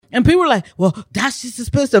And people are like, well, that's just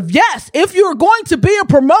expensive. Yes, if you're going to be a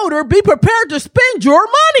promoter, be prepared to spend your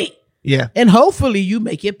money. Yeah. And hopefully you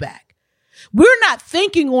make it back. We're not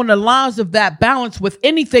thinking on the lines of that balance with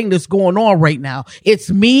anything that's going on right now.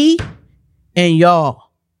 It's me and y'all.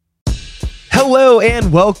 Hello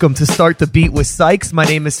and welcome to Start the Beat with Sykes. My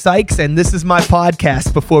name is Sykes and this is my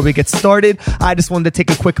podcast. Before we get started, I just wanted to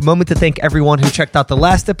take a quick moment to thank everyone who checked out the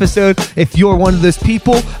last episode. If you're one of those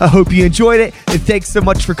people, I hope you enjoyed it and thanks so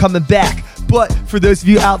much for coming back. But for those of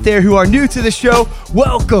you out there who are new to the show,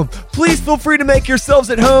 welcome. Please feel free to make yourselves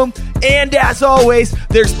at home. And as always,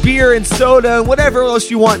 there's beer and soda and whatever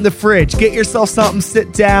else you want in the fridge. Get yourself something,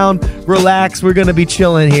 sit down, relax. We're going to be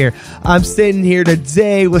chilling here. I'm sitting here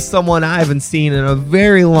today with someone I haven't seen in a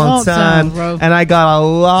very long time, bro. and I got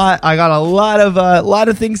a lot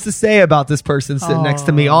of things to say about this person sitting next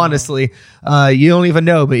to me. Honestly, you don't even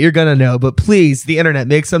know, but you're gonna know. But please, the internet,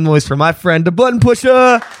 make some noise for my friend, the Button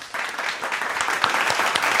Pusher.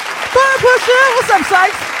 What's up,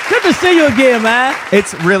 Sykes? Good to see you again, man.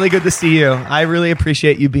 It's really good to see you. I really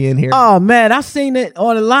appreciate you being here. Oh, man, I seen it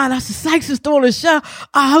on the line. I said, Sykes is doing a show.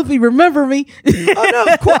 I hope he remember me. Oh,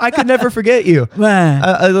 no, cool. I could never forget you. Man.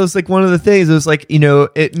 It was like one of the things. It was like,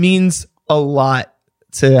 it means a lot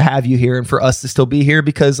to have you here and for us to still be here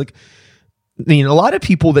because, like, a lot of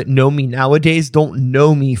people that know me nowadays don't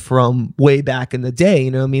know me from way back in the day.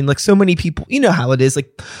 Like so many people, you know how it is.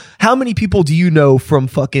 Like, how many people do you know from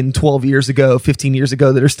fucking 12 years ago, 15 years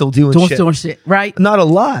ago that are still doing shit? Right? Not a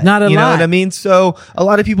lot. You know what I mean? So a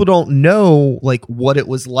lot of people don't know like what it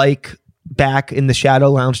was like back in the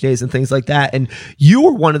Shadow Lounge days and things like that. And you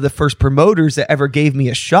were one of the first promoters that ever gave me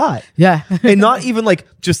a shot. Yeah. And not even like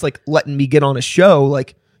just like letting me get on a show.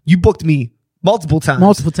 Like you booked me multiple times.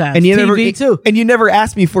 And you TV too. And you never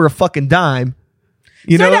asked me for a fucking dime.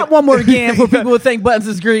 Say that one more again for people who think Buttons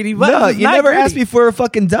is greedy. No, you never asked me for a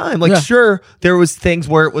fucking dime. Like, sure, there was things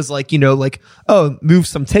where it was like, oh, move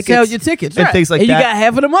some tickets. Sell your tickets. And things like and that. You got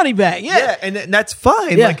half of the money back. Yeah. And that's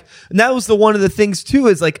fine. Yeah. Like, and that was one of the things too,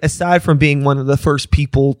 is like, aside from being one of the first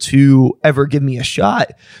people to ever give me a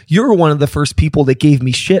shot, you're one of the first people that gave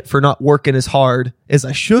me shit for not working as hard as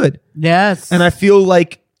I should. Yes. And I feel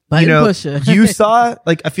like, Pusher. you saw,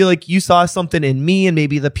 like, I feel like you saw something in me and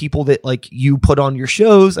maybe the people that like you put on your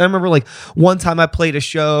shows. I remember like one time I played a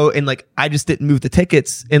show and like, I just didn't move the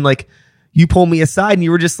tickets and like, you pulled me aside and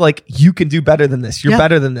you were just like, you can do better than this. You're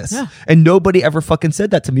better than this. Yeah. And nobody ever fucking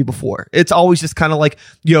said that to me before. It's always just kind of like,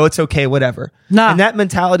 it's okay, whatever. Nah. And that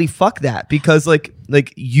mentality, fuck that. Because like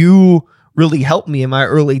you really helped me in my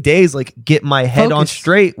early days, like get my head on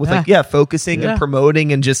straight with focusing and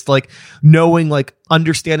promoting and just like knowing, like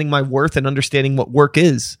understanding my worth and understanding what work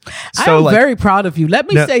is. So I'm very proud of you. Let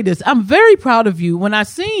me say this. I'm very proud of you. When I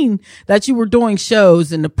seen that you were doing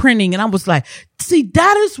shows and the printing and I was like, see,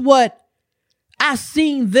 that is what I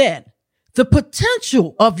seen then. The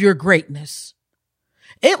potential of your greatness.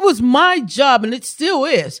 It was my job and it still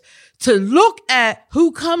is to look at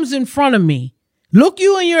who comes in front of me, look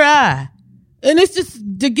you in your eye. And it's just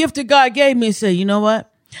the gift that God gave me and say, you know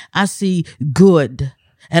what? I see good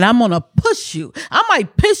and I'm going to push you. I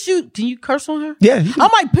might piss you. Can you curse on her? Yeah. I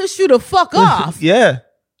might piss you the fuck off. Yeah.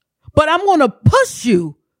 But I'm going to push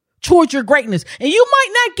you towards your greatness. And you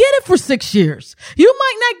might not get it for 6 years. You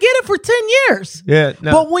might not get it for 10 years. Yeah.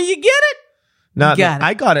 No. But when you get it,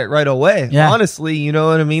 I got it right away. Yeah. Honestly, you know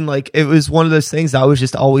what I mean? Like it was one of those things I was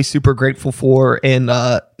just always super grateful for. And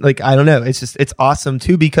like, I don't know, it's awesome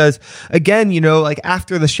too, because again, like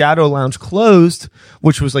after the Shadow Lounge closed,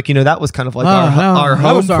 which was like, that was kind of like our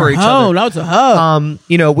home for each other. That was a hub.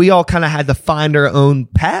 We all kind of had to find our own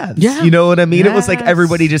paths. Yeah. You know what I mean? It was like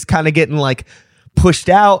everybody just kind of getting like pushed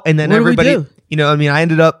out, and then what everybody, do? I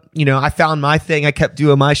ended up, I found my thing. I kept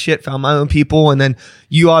doing my shit, found my own people. And then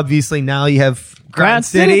you obviously now you have Grind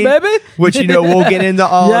City, baby, which, we'll get into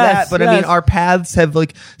all of that. But I mean, yes. our paths have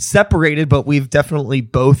like separated, but we've definitely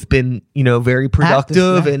both been, very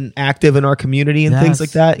productive and active in our community and things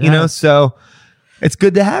like that, so it's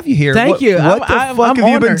good to have you here. Thank you. What the fuck have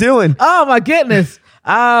you been doing? Oh my goodness.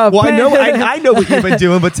 Well, I know what you've been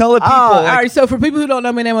doing, but tell the people. All right. So for people who don't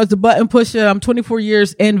know, my name is the Button Pusher. I'm 24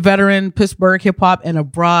 years in veteran Pittsburgh hip hop and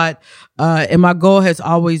abroad. And my goal has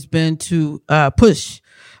always been to push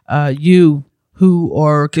you who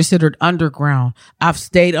are considered underground. I've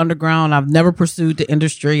stayed underground. I've never pursued the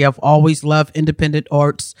industry. I've always loved independent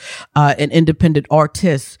arts and independent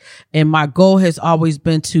artists. And my goal has always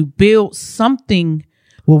been to build something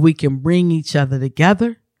where we can bring each other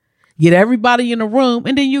together, get everybody in the room,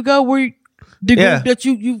 and then you go where degree that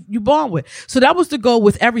you born with. So that was the goal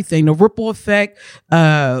with everything. The ripple effect,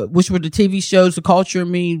 which were the TV shows, The Culture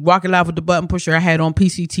and Me, Rockin' Live with the Button Pusher. I had on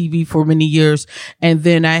PCTV for many years. And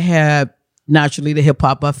then I had naturally the Hip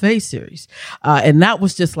Hop Buffet series. And that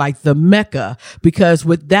was just like the mecca, because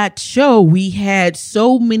with that show, we had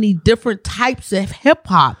so many different types of hip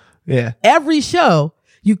hop. Yeah. Every show.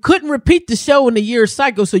 You couldn't repeat the show in a year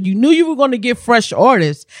cycle, so you knew you were going to get fresh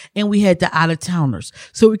artists, and we had the out-of-towners.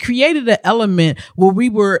 So we created an element where we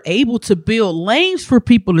were able to build lanes for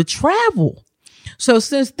people to travel. So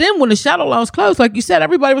since then, when the Shadow Lounge closed, like you said,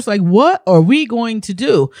 everybody was like, what are we going to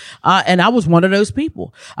do? And I was one of those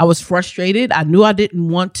people. I was frustrated. I knew I didn't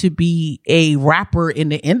want to be a rapper in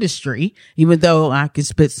the industry, even though I can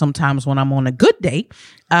spit sometimes when I'm on a good day.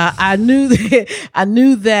 I knew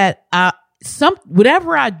that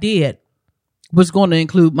whatever I did was going to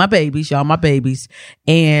include my babies, my babies.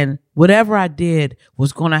 And whatever I did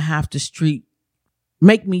was going to have to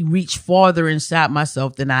make me reach farther inside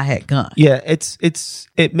myself than I had gone. Yeah.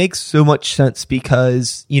 It makes so much sense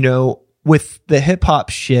because, with the hip hop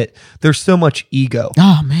shit, there's so much ego.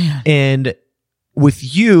 Oh man. And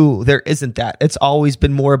with you, there isn't that. It's always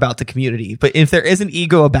been more about the community. But if there isn't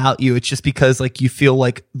ego about you, it's just because like you feel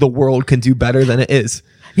like the world can do better than it is.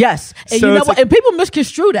 Yes. And so you know what? And people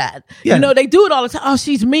misconstrue that. Yeah. They do it all the time. Oh,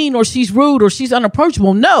 she's mean or she's rude or she's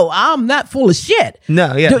unapproachable. No, I'm not full of shit.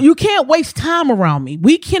 No, yeah. You can't waste time around me.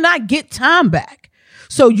 We cannot get time back.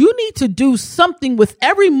 So you need to do something with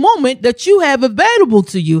every moment that you have available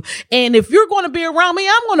to you. And if you're going to be around me,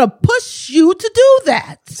 I'm going to push you to do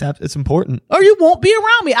that. It's important. Or you won't be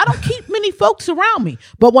around me. I don't keep many folks around me.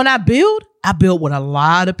 But when I build with a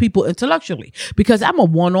lot of people intellectually because I'm a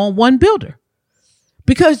one-on-one builder.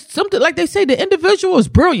 Because something like they say, the individual is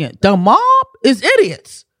brilliant. The mob is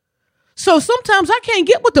idiots. So sometimes I can't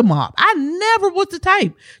get with the mob. I never was the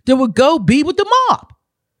type that would go be with the mob.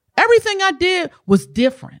 Everything I did was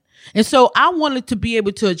different. And so I wanted to be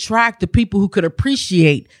able to attract the people who could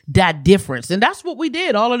appreciate that difference. And that's what we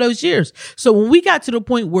did all of those years. So when we got to the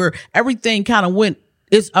point where everything kind of went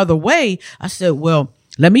its other way, I said, well,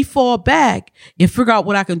 let me fall back and figure out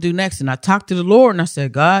what I can do next. And I talked to the Lord and I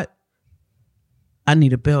said, God, I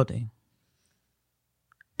need a building.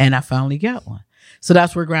 And I finally got one. So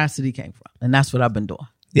that's where Grind City came from. And that's what I've been doing.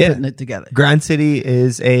 Yeah. Putting it together. Grind City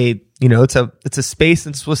is it's a space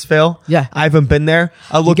in Swissvale. Yeah. I haven't been there.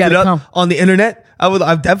 I looked it up on the internet.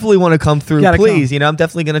 I definitely want to come through, please. I'm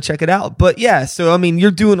definitely going to check it out. But yeah, so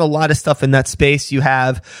you're doing a lot of stuff in that space. You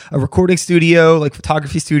have a recording studio, like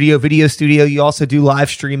photography studio, video studio. You also do live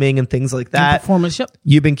streaming and things like that. Performance. Yep.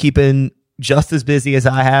 You've been keeping just as busy as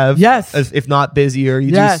I have. Yes. If not busier.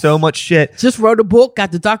 You do so much shit. Just wrote a book,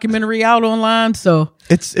 got the documentary out online. So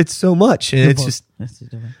it's so much. And it's just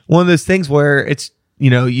one of those things where it's,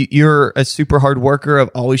 you're a super hard worker. I've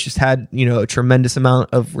always just had, a tremendous amount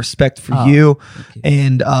of respect for you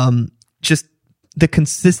and just the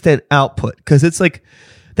consistent output. Cause it's like,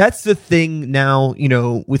 that's the thing now,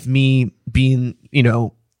 with me being,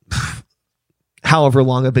 however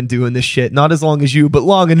long I've been doing this shit, not as long as you, but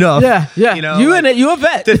long enough. Yeah. You in it, you a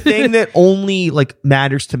vet. The thing that only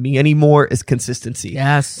matters to me anymore is consistency.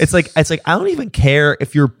 Yes. It's like I don't even care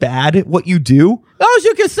if you're bad at what you do. Oh,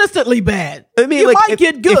 you're consistently bad. I mean, you might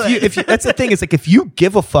get good. If that's the thing. It's like if you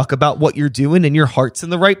give a fuck about what you're doing and your heart's in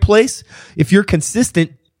the right place, if you're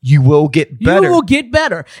consistent, you will get better. You will get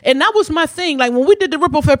better. And that was my thing. Like when we did the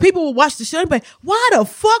Ripple Fair, people would watch the show and be like, why the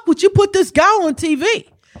fuck would you put this guy on TV?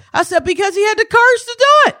 I said, because he had the courage to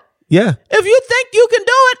do it. Yeah. If you think you can do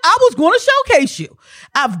it, I was going to showcase you.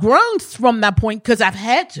 I've grown from that point because I've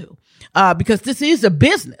had to, because this is a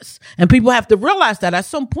business and people have to realize that at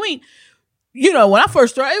some point, when I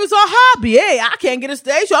first started, it was a hobby. Hey, I can't get a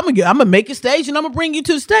stage. So I'm going to make a stage and I'm going to bring you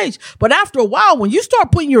to the stage. But after a while, when you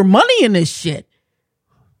start putting your money in this shit,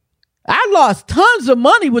 I lost tons of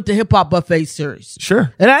money with the Hip Hop Buffet series.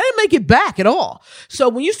 Sure. And I didn't make it back at all. So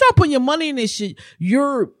when you start putting your money in this shit,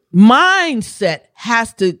 your mindset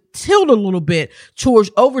has to tilt a little bit towards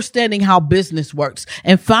understanding how business works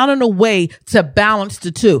and finding a way to balance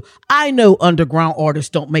the two. I know underground artists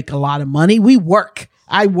don't make a lot of money. We work.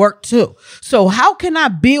 I work too. So how can I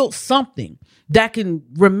build something that can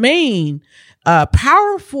remain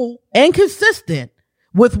powerful and consistent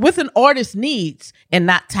with an artist's needs and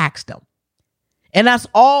not tax them? And that's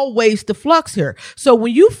always the flux here. So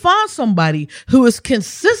when you find somebody who is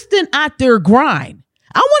consistent at their grind,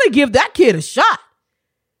 I want to give that kid a shot.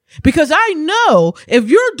 Because I know if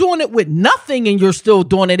you're doing it with nothing and you're still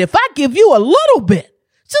doing it, if I give you a little bit,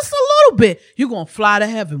 just a little bit, you're going to fly to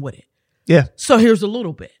heaven with it. Yeah. So here's a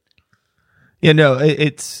little bit. Yeah, no,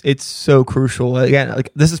 it's so crucial. Again,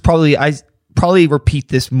 this is probably, probably repeat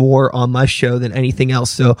this more on my show than anything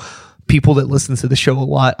else. So people that listen to the show a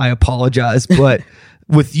lot, I apologize. But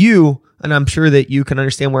with you, and I'm sure that you can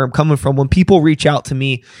understand where I'm coming from, when people reach out to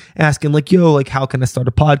me asking like, yo, like, how can I start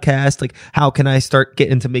a podcast? Like, how can I start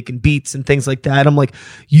getting into making beats and things like that? I'm like,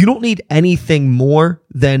 you don't need anything more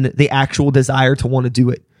than the actual desire to want to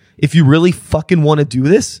do it. If you really fucking want to do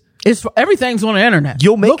this, everything's on the internet.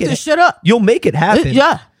 You'll make Look this shit up. You'll make it happen.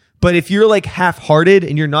 Yeah. But if you're like half-hearted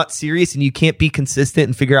and you're not serious and you can't be consistent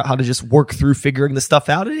and figure out how to just work through figuring the stuff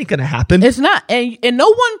out, it ain't gonna happen. It's not. And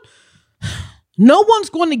no one's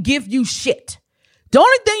going to give you shit. The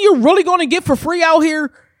only thing you're really going to get for free out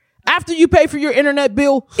here after you pay for your internet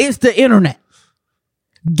bill is the internet.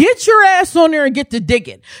 Get your ass on there and get to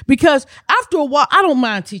digging. Because after a while, I don't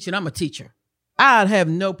mind teaching. I'm a teacher. I'd have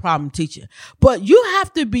no problem teaching. But you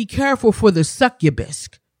have to be careful for the succubus.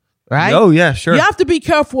 Right? Oh, yeah, sure. You have to be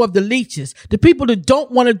careful of the leeches, the people that don't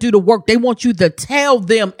want to do the work. They want you to tell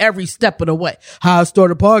them every step of the way. How I start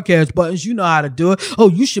a podcast, Buttons. You know how to do it. Oh,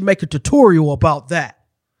 you should make a tutorial about that.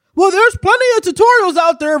 Well, there's plenty of tutorials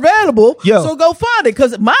out there available. So go find it,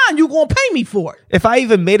 because mine, you're going to pay me for it. If I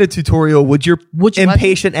even made a tutorial, would your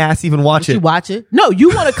impatient ass even watch it? Would you watch it? No,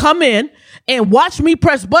 you want to come in and watch me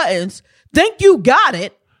press buttons, think you got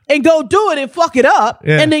it, and go do it and fuck it up,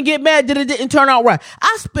 and then get mad that it didn't turn out right.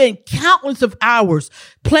 I spent countless of hours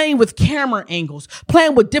playing with camera angles,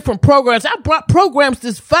 playing with different programs. I brought programs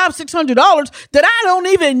that's $500-600 that I don't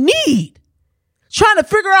even need. Trying to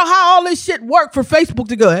figure out how all this shit worked for Facebook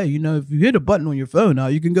to go, hey, you know, if you hit a button on your phone now,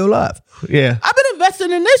 you can go live. Yeah. I've been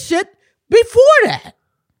investing in this shit before that.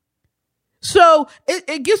 So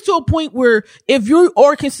it gets to a point where if you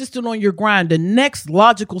are consistent on your grind, the next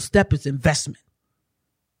logical step is investment.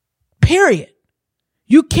 Period.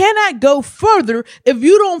 You cannot go further if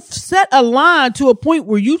you don't set a line to a point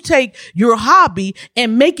where you take your hobby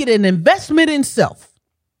and make it an investment in self.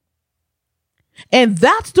 And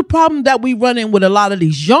that's the problem that we run in with a lot of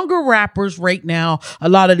these younger rappers right now, a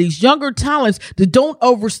lot of these younger talents that don't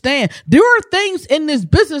understand. There are things in this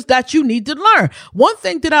business that you need to learn. One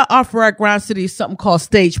thing that I offer at Grind City is something called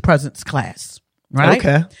stage presence class. Right?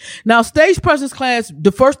 Okay. Now, stage presence class,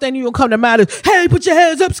 the first thing you're going to come to mind is, hey, put your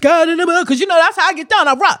hands up, Scott, in the middle, because you know that's how I get down.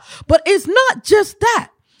 I rock. But it's not just that.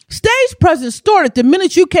 Stage presence started the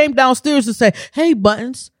minute you came downstairs to say, hey,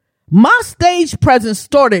 Buttons, my stage presence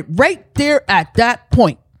started right there at that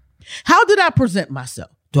point. How did I present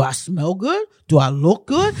myself? Do I smell good? Do I look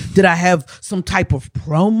good? Did I have some type of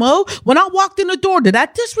promo? When I walked in the door, did I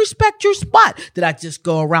disrespect your spot? Did I just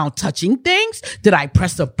go around touching things? Did I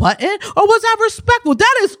press a button? Or was I respectful?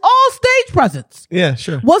 That is all stage presence. Yeah,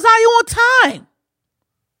 sure. Was I on time?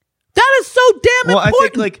 That is so damn important. I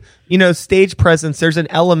think, like, you know, stage presence, there's an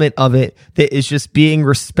element of it that is just being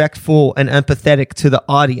respectful and empathetic to the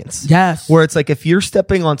audience. Yes. Where it's like, if you're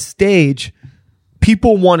stepping on stage,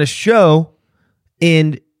 people want a show,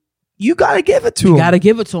 and you got to give it to them. You got to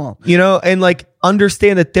give it to them. You know, and like,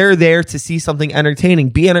 understand that they're there to see something entertaining.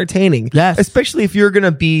 Be entertaining. Yes. Especially if you're going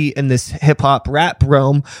to be in this hip hop rap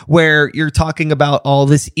realm where you're talking about all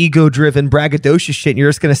this ego driven braggadocious shit and you're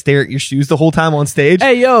just going to stare at your shoes the whole time on stage.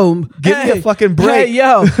 Hey, yo. Give me a fucking break. Hey,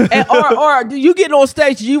 yo. And, or you get on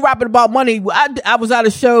stage, you rapping about money. I was at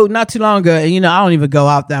a show not too long ago, and you know, I don't even go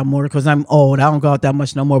out that more because I'm old. I don't go out that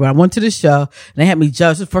much no more, but I went to the show and they had me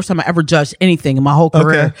judge. It's the first time I ever judged anything in my whole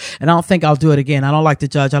career. Okay. And I don't think I'll do it again. I don't like to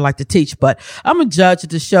judge. I like to teach, but I'm a judge at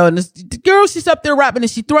the show, and the girl, she's up there rapping and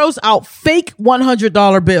she throws out fake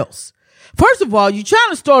 $100 bills. First of all, you trying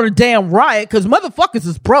to start a damn riot because motherfuckers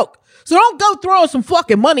is broke. So don't go throwing some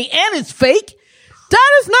fucking money and it's fake. That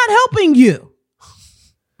is not helping you.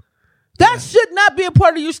 That should not be a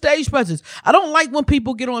part of your stage presence. I don't like when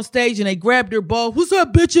people get on stage and they grab their ball. What's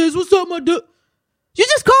up, bitches? What's up, my dude? You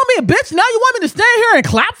just call me a bitch? Now you want me to stand here and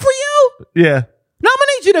clap for you? Yeah. No, I'm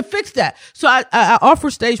gonna need you to fix that. So I offer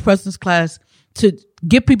stage presence class to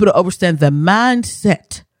get people to understand the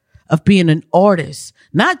mindset of being an artist,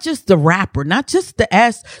 not just the rapper, not just the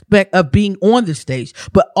aspect of being on the stage,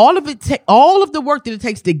 but all of it, all of the work that it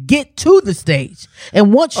takes to get to the stage.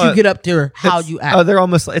 And once you get up there, how you act.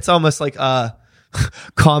 It's almost like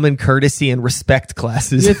common courtesy and respect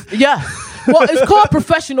classes. Yeah. Well, it's called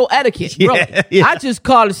professional etiquette. Really. Yeah. I just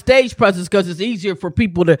call it stage presence because it's easier for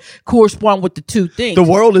people to correspond with the two things. The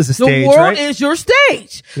world is a stage, The world right? is your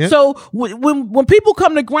stage. Yeah. So when people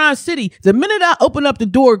come to Grind City, the minute I open up the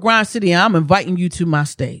door of Grind City, I'm inviting you to my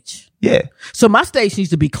stage. Yeah. So my stage needs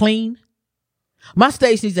to be clean. My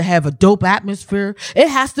stage needs to have a dope atmosphere. It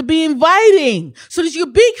has to be inviting so that you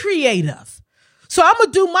can be creative. So I'm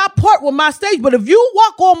going to do my part with my stage. But if you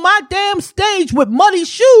walk on my damn stage with muddy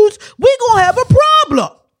shoes, we going to have a problem.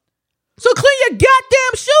 So clean your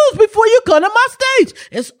goddamn shoes before you come to my stage.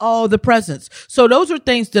 It's all the presence. So those are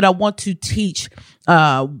things that I want to teach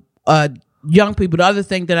young people. The other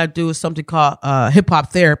thing that I do is something called hip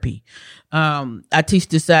hop therapy. I teach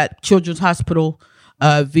this at Children's Hospital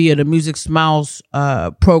via the Music Smiles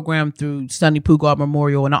program through Sonny Poogar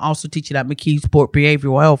Memorial, and I also teach it at McKeesport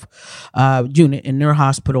Behavioral Health unit in their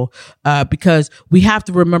hospital because we have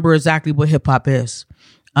to remember exactly what hip hop is.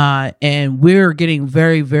 And we're getting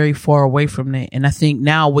very, very far away from that. And I think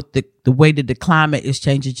now with the way that the climate is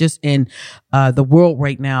changing just in the world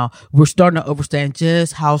right now, we're starting to understand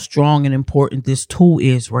just how strong and important this tool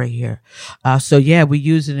is right here. So yeah, we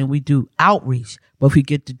use it and we do outreach, but we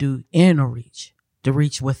get to do inner reach, to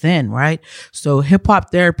reach within, right? So hip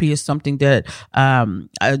hop therapy is something that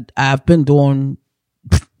I've been doing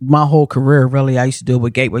my whole career, really. I used to do it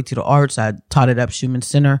with Gateway to the Arts. I taught it at Schumann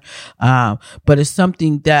Center. But it's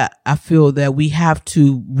something that I feel that we have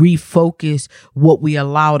to refocus what we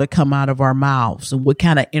allow to come out of our mouths and what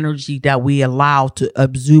kind of energy that we allow to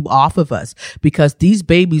absorb off of us, because these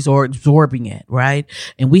babies are absorbing it, right?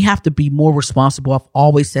 And we have to be more responsible. I've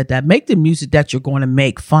always said that. Make the music that you're going to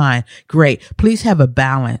make, fine, great. Please have a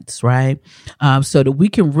balance, right? So that we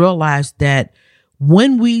can realize that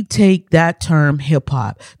when we take that term hip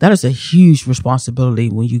hop, that is a huge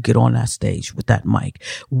responsibility when you get on that stage with that mic.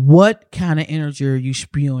 What kind of energy are you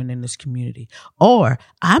spewing in this community? Or,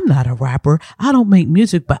 I'm not a rapper. I don't make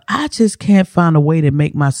music, but I just can't find a way to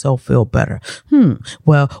make myself feel better.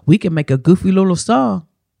 Well, we can make a goofy little song.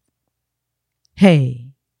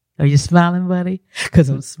 Hey, are you smiling, buddy? 'Cause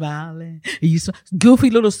I'm smiling.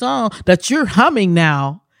 Goofy little song that you're humming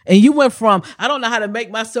now. And you went from, I don't know how to make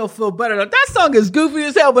myself feel better. That song is goofy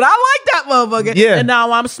as hell, but I like that motherfucker. Yeah. And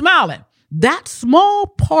now I'm smiling. That small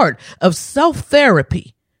part of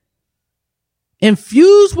self-therapy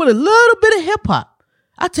infused with a little bit of hip hop,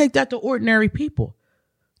 I take that to ordinary people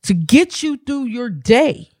to get you through your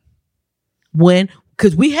day.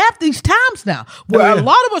 Because we have these times now where a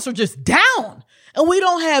lot of us are just down and we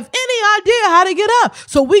don't have any idea how to get up.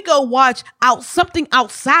 So we go watch something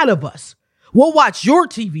outside of us. We'll watch your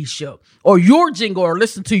TV show or your jingle or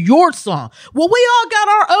listen to your song. Well, we all got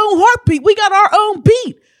our own heartbeat. We got our own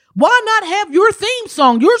beat. Why not have your theme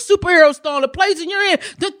song, your superhero song that plays in your ear?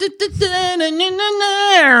 Yeah.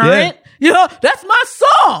 You know, that's my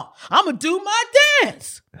song. I'm going to do my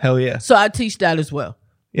dance. Hell yeah. So I teach that as well.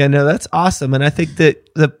 Yeah, no, that's awesome. And I think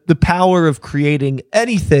that the power of creating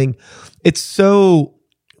anything, it's so,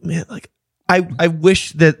 man, like, I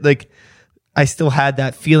wish that, like, I still had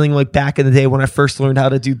that feeling like back in the day when I first learned how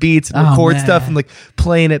to do beats and record stuff and like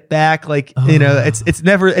playing it back. Like, you know, it's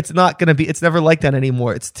never like that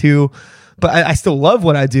anymore. It's too, but I still love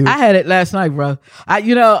what I do. I had it last night, bro. I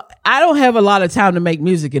don't have a lot of time to make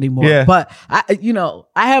music anymore, but I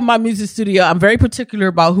have my music studio. I'm very particular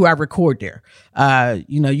about who I record there.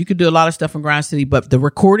 You could do a lot of stuff in Grind City, but the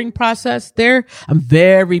recording process there, I'm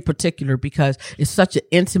very particular because it's such an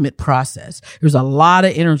intimate process. There's a lot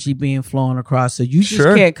of energy being flown across. So you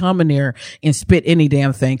just can't come in there and spit any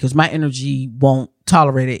damn thing because my energy won't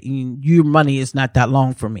tolerate it. Your money is not that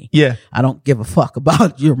long for me. Yeah. I don't give a fuck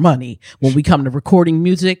about your money. When we come to recording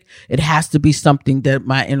music, it has to be something that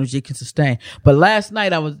my energy can sustain. But last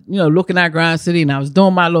night I was, looking at Grind City and I was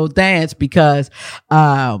doing my little dance because,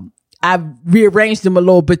 I rearranged him a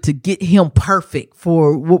little bit to get him perfect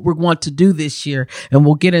for what we're going to do this year. And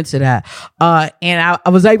we'll get into that. And I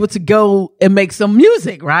was able to go and make some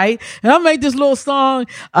music, right? And I made this little song,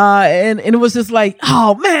 and it was just like,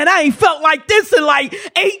 oh man, I ain't felt like this in like 8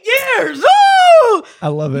 years. Ooh! I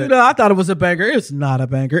love it. I thought it was a banger. It's not a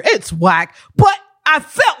banger. It's whack, but I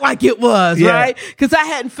felt like it was, right? Cause I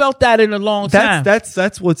hadn't felt that in a long time.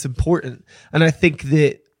 That's what's important. And I think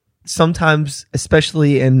that sometimes,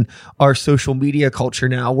 especially in our social media culture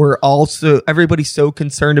now, everybody's so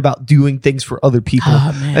concerned about doing things for other people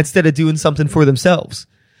instead of doing something for themselves.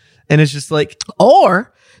 And it's just like,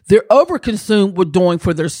 or they're overconsumed with doing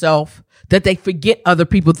for themselves that they forget other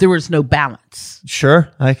people. There is no balance. Sure.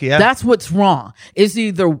 That's what's wrong. It's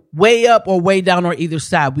either way up or way down or either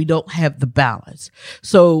side. We don't have the balance.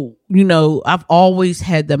 So, I've always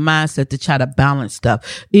had the mindset to try to balance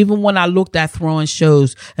stuff. Even when I looked at throwing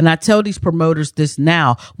shows, and I tell these promoters this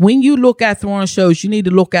now, when you look at throwing shows, you need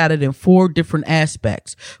to look at it in 4 different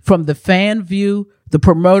aspects. From the fan view, the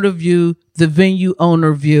promoter view, the venue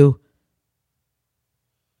owner view.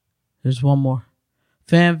 There's one more.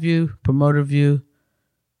 Fan view, promoter view,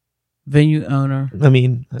 venue owner. I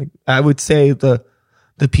mean, I would say the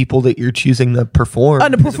people that you're choosing to perform.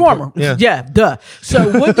 The performer. Yeah, duh.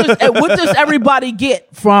 So what does everybody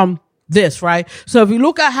get from this, right? So if you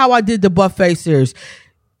look at how I did the buffet series,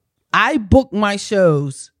 I book my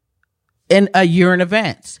shows in a year in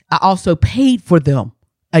advance. I also paid for them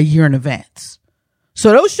a year in advance.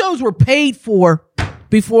 So those shows were paid for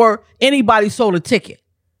before anybody sold a ticket.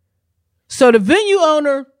 So the venue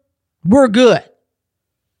owner, we're good.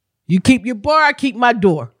 You keep your bar, I keep my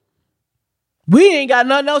door. We ain't got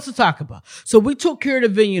nothing else to talk about. So we took care of the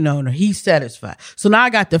venue owner. He's satisfied. So now I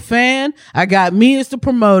got the fan, I got me as the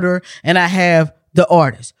promoter, and I have the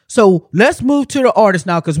artist. So let's move to the artist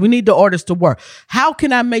now because we need the artist to work. How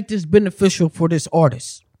can I make this beneficial for this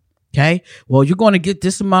artist? Okay. Well, you're going to get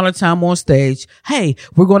this amount of time on stage. Hey,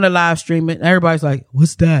 we're going to live stream it. And everybody's like,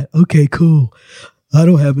 what's that? Okay, cool. I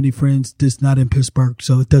don't have any friends that's not in Pittsburgh,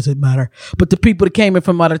 so it doesn't matter. But the people that came in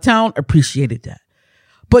from out of town appreciated that.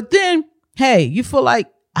 But then, hey, you feel like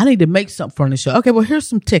I need to make something from the show. Okay, well, here's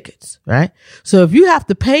some tickets, right? So if you have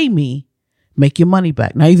to pay me, make your money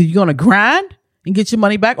back. Now, either you're going to grind and get your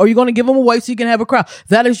money back, or you're going to give them away so you can have a crowd.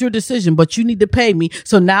 That is your decision, but you need to pay me.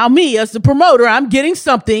 So now me, as the promoter, I'm getting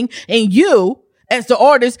something, and you, as the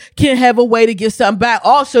artist, can have a way to get something back.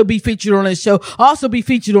 Also be featured on the show. Also be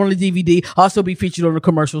featured on the DVD. Also be featured on the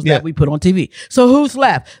commercials that we put on TV. So who's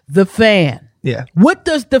left? The fan. Yeah. What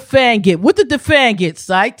does the fan get? What did the fan get,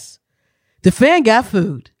 Sykes? The fan got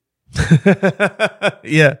food.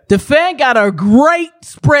 Yeah. The fan got a great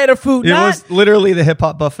spread of food. It was literally the hip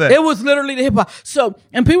hop buffet. It was literally the hip hop. So,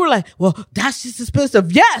 and people were like, well, that's just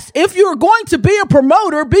expensive. Yes. If you're going to be a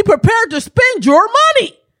promoter, be prepared to spend your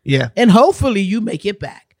money. Yeah. And hopefully you make it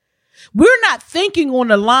back. We're not thinking on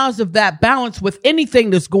the lines of that balance with anything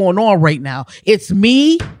that's going on right now. It's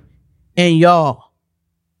me and y'all.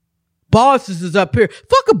 Bosses is up here.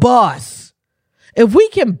 Fuck a boss. If we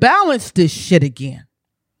can balance this shit again,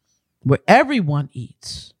 where everyone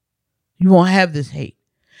eats, you won't have this hate.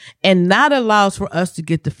 And that allows for us to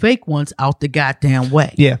get the fake ones out the goddamn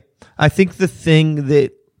way. Yeah. I think the thing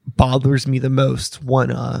that bothers me the most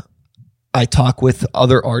when I talk with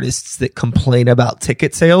other artists that complain about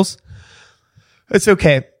ticket sales, it's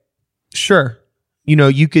okay. Sure. You know,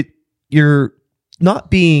 you're not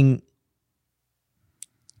being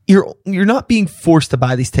forced to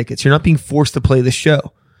buy these tickets. You're not being forced to play the show.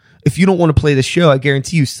 If you don't want to play the show, I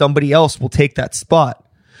guarantee you somebody else will take that spot.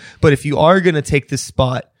 But if you are going to take this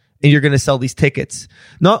spot and you're going to sell these tickets,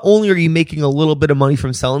 not only are you making a little bit of money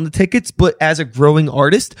from selling the tickets, but as a growing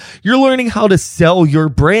artist, you're learning how to sell your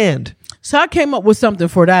brand. So I came up with something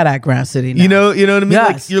for that at Grand City now. You know what I mean?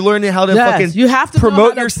 Yes. Like you're learning how to fucking you have to promote know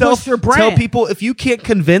how to yourself. push your brand. Tell people, if you can't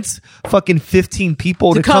convince fucking 15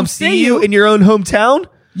 people to come see you in your own hometown,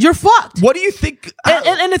 you're fucked. What do you think?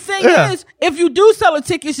 And the thing is, if you do sell the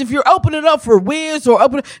tickets, if you're opening up for Wiz or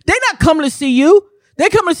they're not coming to see you. They're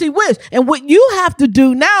coming to see Wiz. And what you have to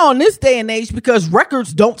do now in this day and age, because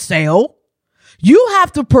records don't sell, you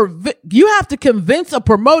have to convince a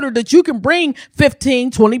promoter that you can bring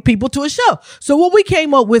 15, 20 people to a show. So what we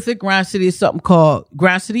came up with at Grand City is something called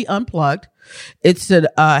Grand City Unplugged. It's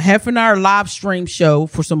a half an hour live stream show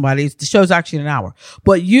for somebody. The show's actually an hour.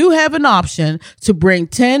 But you have an option to bring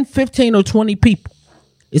 10, 15, or 20 people.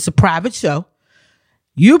 It's a private show.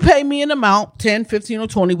 You pay me an amount, 10, 15, or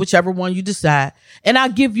 20, whichever one you decide, and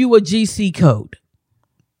I'll give you a GC code.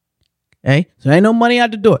 Okay? So ain't no money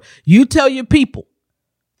out the door. You tell your people,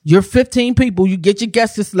 you're 15 people, you get your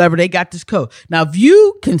guest list lever, they got this code. Now, if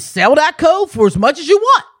you can sell that code for as much as you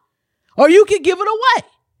want, or you can give it away.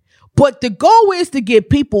 But the goal is to get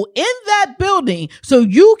people in that building so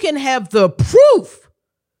you can have the proof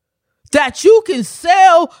that you can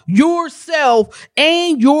sell yourself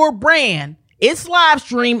and your brand. It's live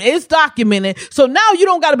streamed. It's documented. So now you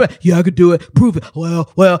don't got to be, yeah, I could do it. Prove it.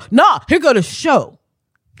 Well, no, here go the show.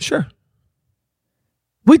 Sure.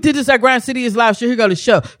 We did this at Grand City is live show. Here go the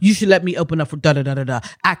show. You should let me open up for da-da-da-da-da.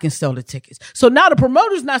 I can sell the tickets. So now the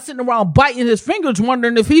promoter's not sitting around biting his fingers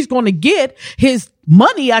wondering if he's going to get his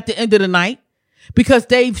money at the end of the night because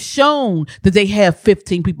they've shown that they have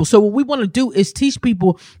 15 people. So what we want to do is teach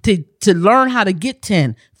people to learn how to get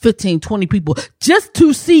 10, 15, 20 people just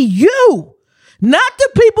to see you, not the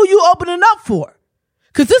people you opening up for.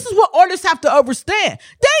 Because this is what artists have to understand.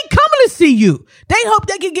 They ain't coming to see you. They hope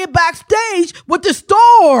they can get backstage with the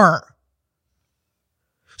star.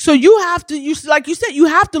 So you have to, like you said, you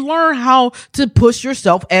have to learn how to push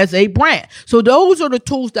yourself as a brand. So those are the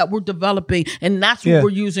tools that we're developing, and that's what we're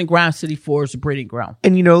using Grand City for as a breeding ground.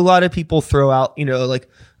 And, a lot of people throw out, like,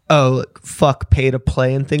 oh, fuck pay to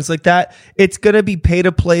play and things like that. It's going to be pay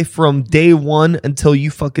to play from day one until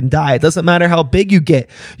you fucking die. It doesn't matter how big you get.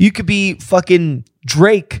 You could be fucking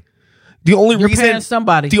Drake. The only You're reason paying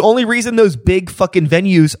somebody. The only reason those big fucking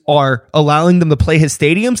venues are allowing them to play his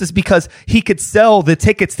stadiums is because he could sell the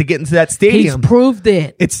tickets to get into that stadium. He's proved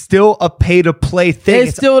it. It's still a pay to play thing.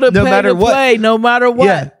 It's still to no pay matter to what. play, no matter what.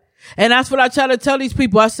 Yeah. And that's what I try to tell these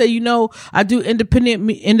people. I say, I do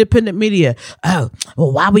independent media. Oh,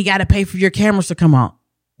 well, why we got to pay for your cameras to come on?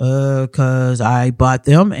 Cause I bought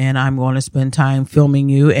them and I'm going to spend time filming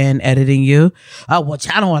you and editing you. Oh, well,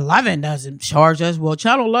 Channel 11 doesn't charge us. Well,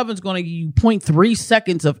 Channel 11 is going to give you 0.3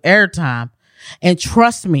 seconds of airtime. And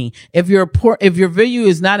trust me, if your video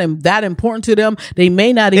is not that important to them, they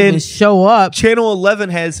may not even show up. Channel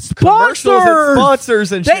 11 has commercials and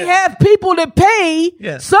sponsors and shit. They have people that pay.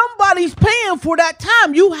 Yeah. Somebody's paying for that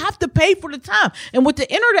time. You have to pay for the time. And what the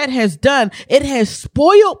internet has done, it has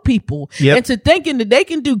spoiled people into thinking that they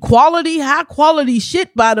can do high quality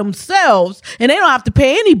shit by themselves and they don't have to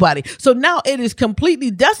pay anybody. So now it is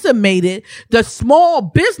completely decimated the small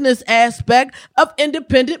business aspect of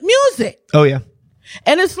independent music. Oh, yeah.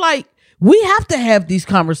 And it's like, we have to have these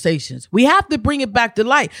conversations. We have to bring it back to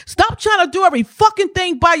light. Stop trying to do every fucking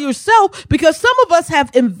thing by yourself, because some of us have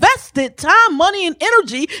invested time, money, and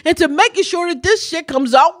energy into making sure that this shit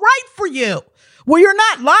comes out right for you. Where you're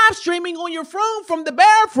not live streaming on your phone from the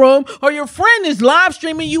bathroom, or your friend is live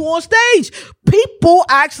streaming you on stage. People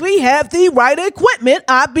actually have the right equipment,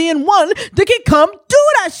 I being one, that can come do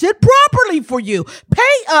that shit properly for you. Pay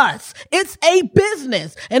us. It's a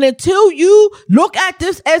business. And until you look at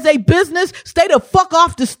this as a business, stay the fuck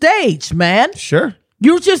off the stage, man. Sure.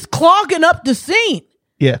 You're just clogging up the scene.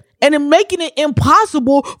 Yeah. And then making it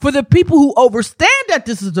impossible for the people who understand that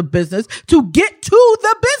this is a business to get to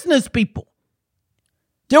the business people.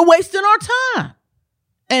 They're wasting our time.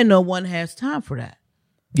 And no one has time for that.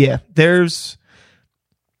 Yeah.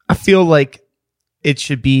 I feel like it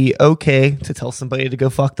should be okay to tell somebody to go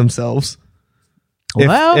fuck themselves.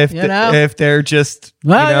 If they're just,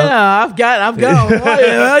 I've got,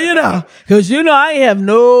 because I have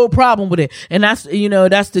no problem with it. And that's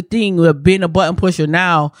the thing with being a button pusher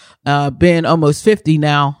now, being almost 50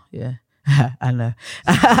 now. Yeah. I know.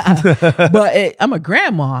 But I'm a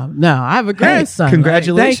grandma now. I have a grandson. Hey,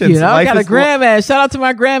 congratulations. Right? Thank you. I got a grandman. Shout out to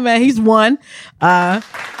my grandman. He's one. Yeah.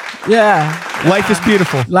 Life is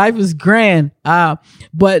beautiful. Life is grand.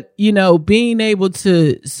 But being able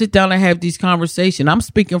to sit down and have these conversations, I'm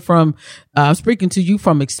speaking to you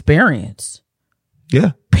from experience.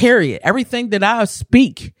 Yeah. Period. Everything that I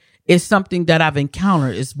speak is something that I've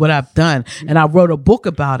encountered, is what I've done. And I wrote a book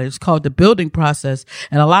about it. It's called The Building Process.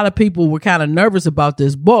 And a lot of people were kind of nervous about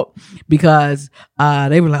this book because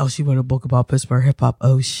they were like, oh, she wrote a book about Pittsburgh hip hop.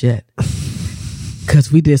 Oh shit.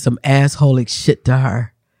 Cause we did some assholic shit to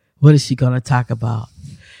her. What is she going to talk about?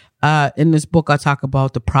 In this book, I talk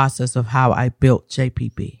about the process of how I built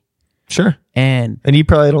JPB. Sure. And you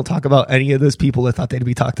probably don't talk about any of those people that thought they'd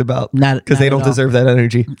be talked about, because they don't deserve that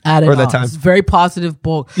energy or that time. It's a very positive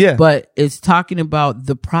book. Yeah. But it's talking about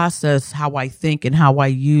the process, how I think and how I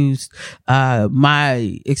used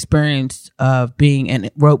my experience of being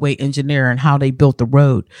a roadway engineer and how they built the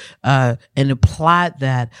road, and applied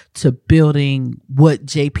that to building what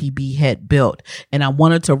JPB had built. And I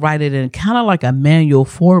wanted to write it in kind of like a manual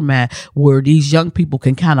format where these young people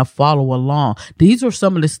can kind of follow along. These are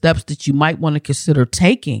some of the steps that you might want to consider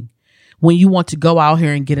taking when you want to go out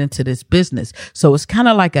here and get into this business. So it's kind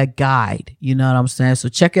of like a guide, you know what I'm saying? So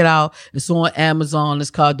check it out. It's on Amazon. It's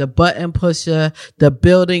called The Button Pusher, The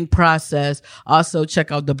Building Process. Also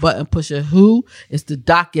check out The Button Pusher Who. It's the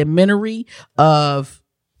documentary of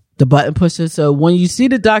The Button Pusher. So when you see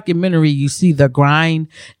the documentary, you see the grind.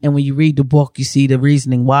 And when you read the book, you see the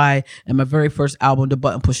reasoning why. And my very first album, The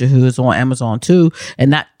Button Pusher Who, is on Amazon too.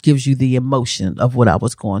 And that gives you the emotion of what I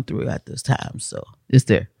was going through at this time. So it's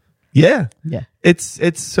there. Yeah. Yeah. It's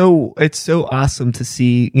so awesome to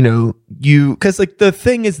see, you, cause like the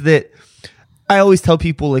thing is that I always tell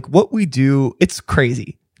people, like, what we do, it's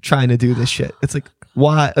crazy trying to do this shit. It's like,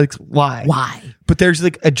 why? Like, why? Why? But there's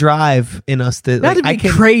like a drive in us that like, I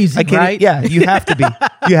can crazy, right? Yeah, you have to be.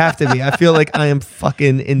 You have to be. I feel like I am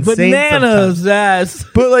fucking insane. Bananas, yes.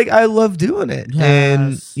 But like, I love doing it,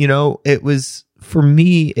 yes. And it was, for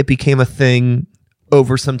me, it became a thing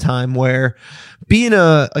over some time where being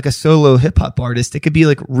a solo hip hop artist, it could be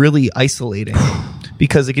like really isolating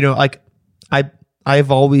because like I've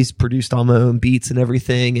always produced all my own beats and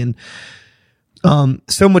everything, and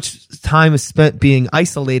so much time is spent being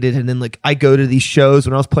isolated. And then like I go to these shows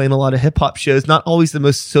when I was playing a lot of hip hop shows, not always the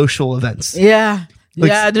most social events. Yeah.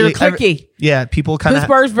 They're cliquey. People kind of.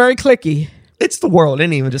 Pittsburgh's very cliquey. It's the world. It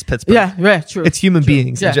ain't even just Pittsburgh. Yeah, true. It's human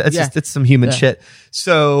beings. Yeah, It's some human shit.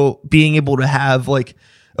 So being able to have like,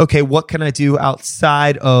 okay, what can I do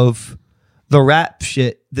outside of the rap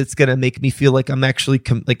shit that's gonna make me feel like I'm actually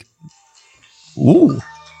ooh.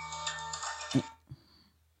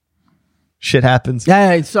 Shit happens.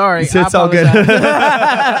 Hey, sorry. It's all good.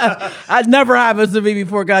 It never happens to me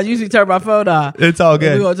before, guys. I usually turn my phone off. It's all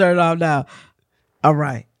good. We're going to turn it off now. All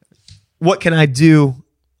right. What can I do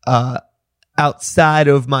outside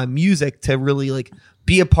of my music to really like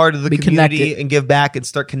be a part of the community connected and give back and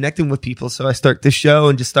start connecting with people? So I start this show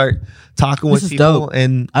and just start talking with people. Dope.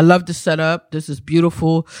 And I love the setup. This is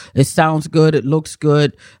beautiful. It sounds good. It looks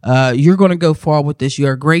good. You're going to go far with this.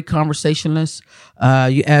 You're a great conversationalist.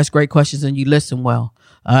 You ask great questions and you listen well.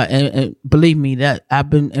 And believe me, that I've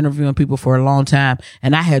been interviewing people for a long time,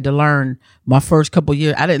 and I had to learn my first couple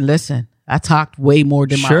years. I didn't listen. I talked way more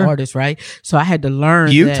than my artists, right? So I had to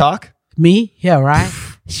learn. You talk? Me? Yeah, right?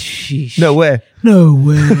 Sheesh. No way. No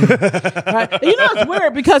way. Right? You know, it's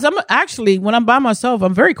weird because I'm actually, when I'm by myself,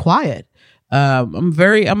 I'm very quiet. I'm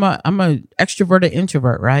a extroverted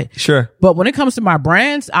introvert, right? Sure. But when it comes to my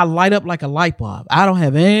brands, I light up like a light bulb. I don't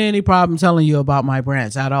have any problem telling you about my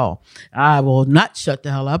brands at all. I will not shut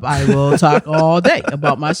the hell up. I will talk all day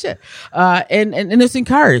about my shit. And it's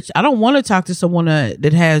encouraged. I don't want to talk to someone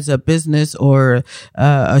that has a business or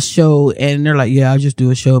a show and they're like, yeah, I'll just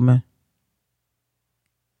do a show, man.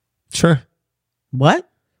 Sure. What?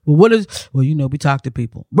 Well, we talk to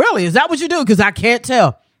people. Really? Is that what you do? Because I can't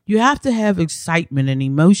tell. You have to have excitement and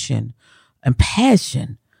emotion and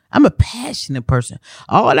passion. I'm a passionate person.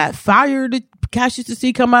 All that fire that Cash used to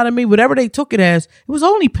see come out of me, whatever they took it as, it was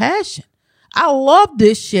only passion. I love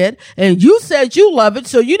this shit, and you said you love it,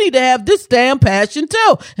 so you need to have this damn passion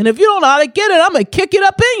too. And if you don't know how to get it, I'm going to kick it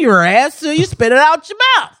up in your ass so you spit it out your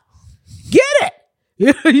mouth. Get it.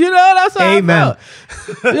 You know, that's how Amen. I felt.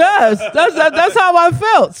 Yes, that's how I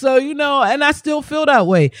felt. So, you know, and I still feel that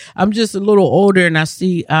way. I'm just a little older and I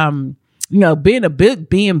see, being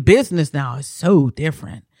business now is so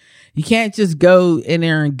different. You can't just go in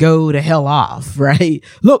there and go the hell off, right?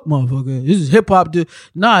 Look, motherfucker, this is hip hop.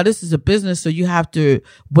 Nah, this is a business. So you have to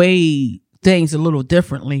weigh things a little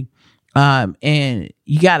differently. And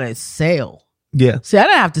you got to sell. Yeah. See, I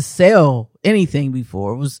didn't have to sell anything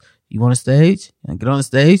before. It was, you want a stage? Get on the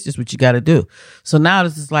stage. That's what you got to do. So now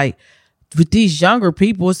this is like, with these younger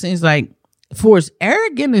people, it seems like for as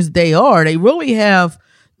arrogant as they are, they really have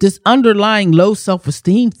this underlying low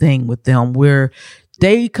self-esteem thing with them where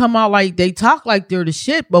they come out like they talk like they're the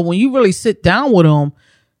shit. But when you really sit down with them,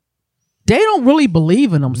 they don't really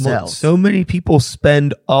believe in themselves. So many people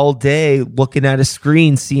spend all day looking at a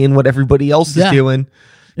screen, seeing what everybody else is doing.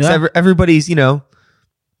 Yeah. So everybody's,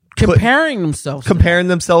 comparing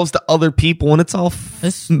themselves to other people, and it's all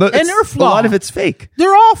and they're flawed. A lot of it's fake.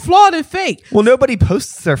 They're all flawed and fake. Well, nobody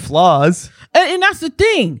posts their flaws, and that's the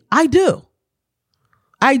thing. I do,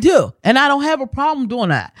 and I don't have a problem doing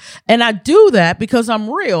that. And I do that because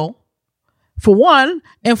I'm real, for one,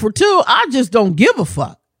 and for two, I just don't give a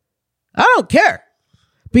fuck. I don't care,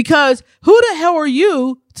 because who the hell are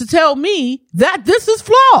you to tell me that this is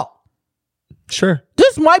flawed? Sure.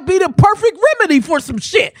 This might be the perfect remedy for some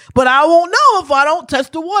shit, but I won't know if I don't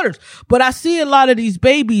test the waters. But I see a lot of these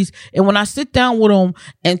babies, and when I sit down with them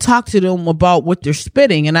and talk to them about what they're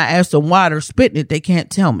spitting, and I ask them why they're spitting it, they can't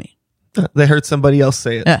tell me. They heard somebody else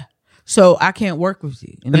say it. Yeah. So I can't work with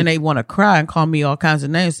you. And then they want to cry and call me all kinds of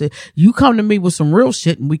names. Say, you come to me with some real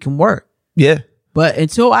shit and we can work. Yeah. But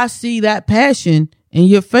until I see that passion in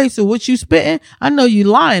your face of what you spitting, I know you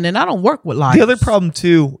lying, and I don't work with liars. The other problem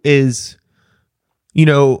too is,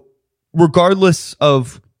 regardless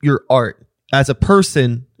of your art as a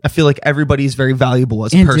person, I feel like everybody is very valuable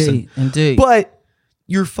as a person. Indeed. But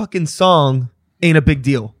your fucking song ain't a big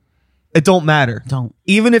deal. It don't matter.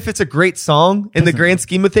 Even if it's a great song in the grand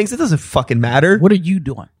scheme of things, it doesn't fucking matter. What are you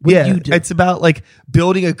doing? What are you doing? It's about like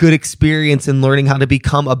building a good experience and learning how to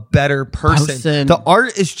become a better person. The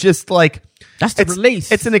art is just like, that's the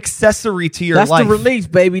release. It's an accessory to your life. That's the release,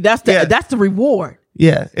 baby. That's the reward.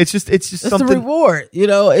 Yeah, it's just that's something. The reward.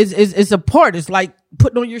 It's a part. It's like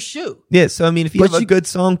putting on your shoe. Yeah, so I mean, if you have a good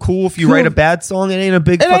song, cool. If you write a bad song, it ain't a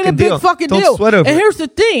big fucking deal. Don't sweat over it. And here's the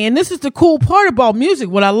thing, and this is the cool part about music.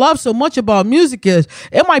 What I love so much about music is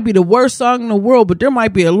it might be the worst song in the world, but there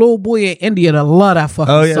might be a little boy in India that love that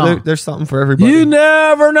fucking song. There's something for everybody. You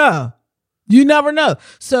never know.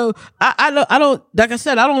 So I don't, like I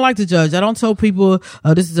said, I don't like to judge. I don't tell people,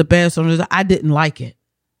 this is a bad song. I didn't like it.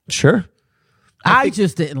 Sure. I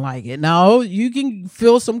just didn't like it. Now, you can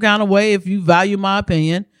feel some kind of way if you value my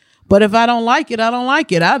opinion, but if I don't like it, I don't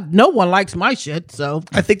like it. No one likes my shit, so.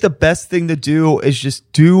 I think the best thing to do is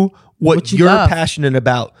just do what you're passionate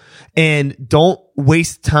about, and don't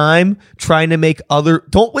waste time trying to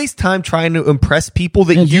impress people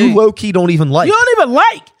that you low-key don't even like. You don't even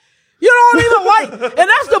like. And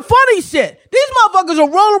that's the funny shit. These motherfuckers will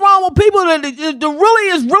roll around with people that really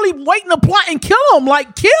is waiting to plot and kill them,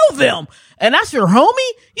 like kill them. And that's your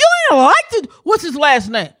homie? You ain't like it. What's his last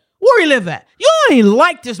name? Where he live at? You don't even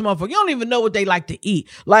like this motherfucker. You don't even know what they like to eat.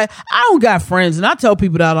 Like, I don't got friends, and I tell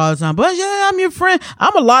people that all the time. But yeah, I'm your friend.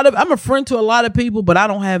 I'm a friend to a lot of people, but I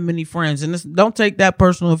don't have many friends. And don't take that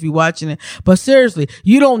personal if you're watching it. But seriously,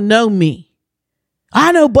 you don't know me.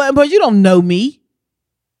 I know, but you don't know me.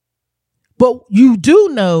 But you do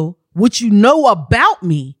know what you know about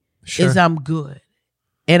me is I'm good.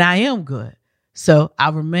 And I am good. So I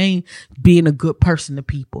remain being a good person to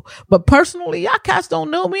people. But personally, y'all cats don't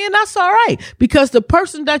know me, and that's all right. Because the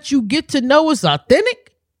person that you get to know is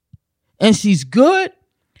authentic, and she's good,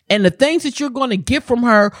 and the things that you're going to get from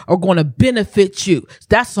her are going to benefit you.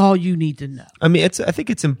 That's all you need to know. I mean, I think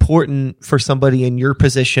it's important for somebody in your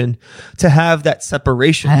position to have that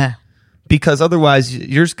separation. Because otherwise,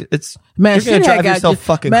 you're going to drive yourself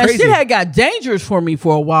fucking crazy. Shit had got dangerous for me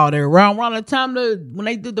for a while there. Around the time when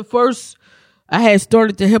they did the first, I had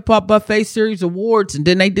started the Hip Hop Buffet Series Awards, and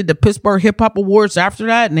then they did the Pittsburgh Hip Hop Awards after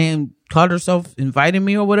that, and then called herself inviting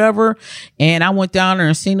me or whatever. And I went down there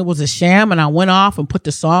and seen it was a sham, and I went off and put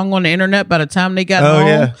the song on the internet by the time they got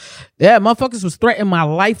home. Yeah, motherfuckers was threatening my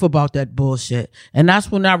life about that bullshit. And that's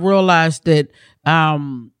when I realized that, I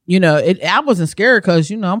wasn't scared because,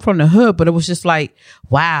 I'm from the hood, but it was just like,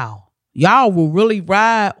 wow, y'all will really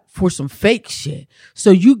ride for some fake shit.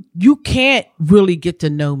 So you can't really get to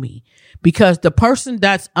know me, because the person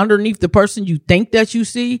that's underneath the person you think that you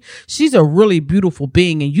see, she's a really beautiful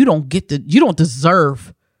being, and you don't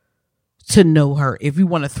deserve to know her if you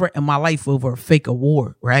want to threaten my life over a fake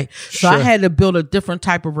award, right? So I had to build a different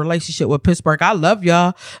type of relationship with Pittsburgh. I love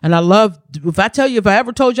y'all, and if I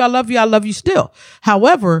ever told you I love you still.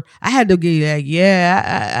 However, I had to get I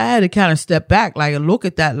had to kind of step back, like, and look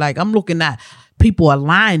at that. Like, I'm looking at people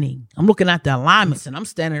aligning. I'm looking at the alignments, and I'm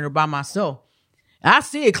standing there by myself. I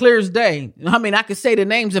see it clear as day. I mean, I could say the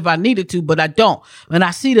names if I needed to, but I don't. And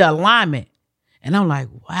I see the alignment, and I'm like,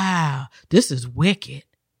 wow, this is wicked.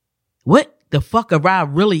 What the fuck am I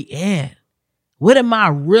really in? What am I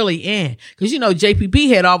really in? Because, JPP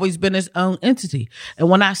had always been its own entity. And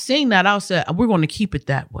when I seen that, I said, we're going to keep it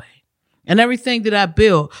that way. And everything that I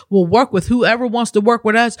build will work with whoever wants to work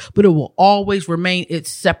with us, but it will always remain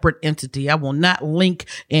its separate entity. I will not link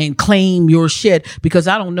and claim your shit, because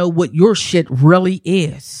I don't know what your shit really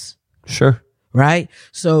is. Sure. Right?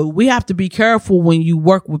 So we have to be careful when you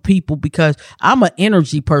work with people, because I'm an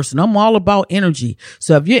energy person. I'm all about energy.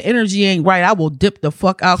 So if your energy ain't right, I will dip the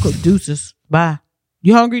fuck out. Deuces. Bye.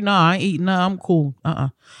 You hungry? No, I ain't eating. No, I'm cool.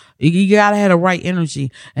 You gotta have the right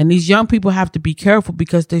energy. And these young people have to be careful,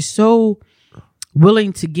 because they're so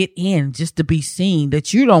willing to get in just to be seen,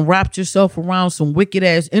 that you don't wrap yourself around some wicked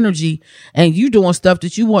ass energy, and you doing stuff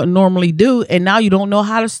that you wouldn't normally do, and now you don't know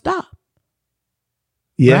how to stop.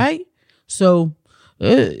 Yeah. Right? So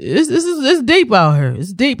it's deep out here.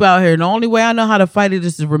 It's deep out here. And the only way I know how to fight it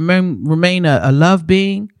is to remain a love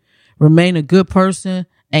being, remain a good person,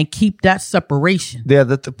 and keep that separation. Yeah,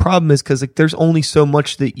 the problem is because there's only so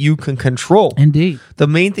much that you can control. Indeed. The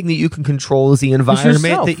main thing that you can control is the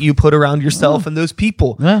environment that you put around yourself and those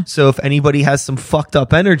people. Yeah. So if anybody has some fucked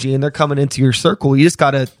up energy and they're coming into your circle, you just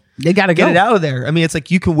they gotta get it out of there. I mean, it's like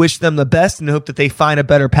you can wish them the best and hope that they find a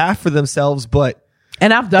better path for themselves, but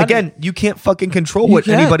and I've done again, you can't fucking control what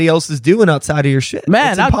anybody else is doing outside of your shit.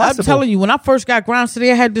 Man, I'm telling you, when I first got Ground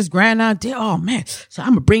City, I had this grand idea. Oh man, so I'm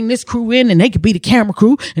gonna bring this crew in, and they could be the camera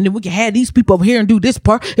crew, and then we can have these people over here and do this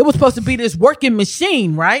part. It was supposed to be this working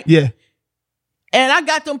machine, right? Yeah. And I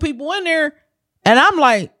got them people in there, and I'm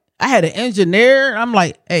like, I had an engineer. I'm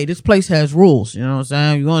like, hey, this place has rules. You know what I'm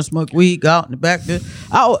saying? You want to smoke weed, go out in the back there.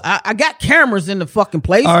 I got cameras in the fucking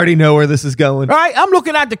place. I already know where this is going. All right, I'm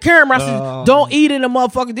looking at the camera. I said, don't eat in the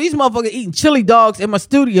motherfucker. These motherfuckers eating chili dogs in my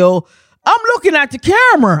studio. I'm looking at the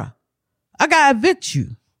camera. I got to evict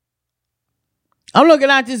you. I'm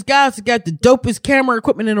looking at this guy that got the dopest camera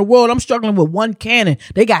equipment in the world. I'm struggling with one Canon.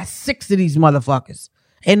 They got 6 of these motherfuckers.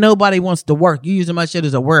 And nobody wants to work. You using my shit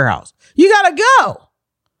as a warehouse. You got to go.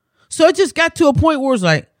 So it just got to a point where it's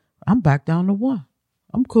like, I'm back down to 1.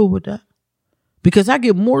 I'm cool with that. Because I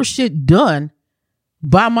get more shit done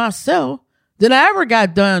by myself than I ever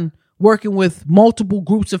got done working with multiple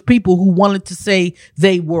groups of people who wanted to say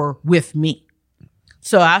they were with me.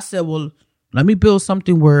 So I said, well, let me build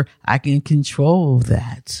something where I can control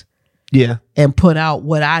that. Yeah. and put out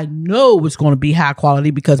what I know is going to be high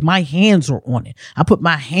quality because my hands are on it. I put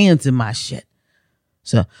my hands in my shit.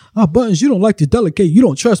 So, Buttons, you don't like to delegate. You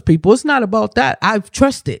don't trust people. It's not about that. I've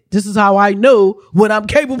trusted. This is how I know what I'm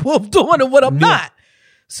capable of doing and what I'm not.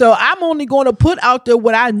 So I'm only going to put out there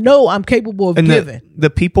what I know I'm capable of giving. The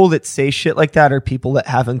people that say shit like that are people that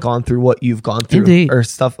haven't gone through what you've gone through. Indeed. Or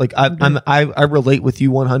stuff like I relate with you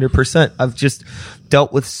 100%. I've just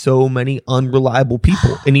dealt with so many unreliable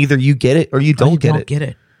people, and either you get it or you don't get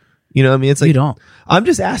it. You know what I mean? It's like, you don't. I'm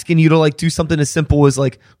just asking you to like do something as simple as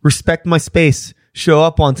like respect my space, show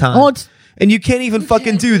up on time, and you can't even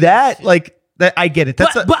fucking do that. Like that, I get it.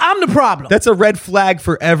 But I'm the problem. That's a red flag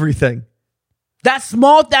for everything. That's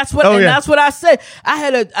small. That's what, that's what I said. I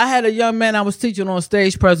had a young man I was teaching on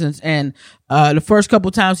stage presence, and the first couple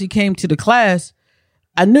times he came to the class,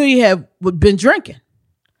 I knew he had been drinking,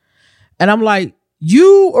 and I'm like,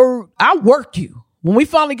 I work you. When we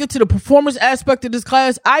finally get to the performance aspect of this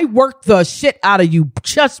class, I work the shit out of you,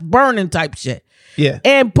 just burning type shit.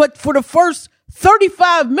 Yeah. But for the first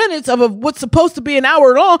 35 minutes of what's supposed to be an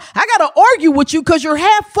hour long, I gotta argue with you because you're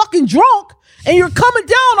half fucking drunk. And you're coming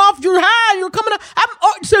down off your high. You're coming up.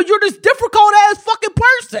 So you're this difficult ass fucking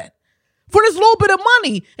person for this little bit of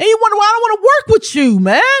money. And you wonder why I don't want to work with you,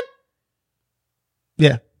 man.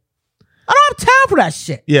 Yeah. I don't have time for that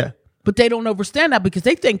shit. Yeah. But they don't understand that because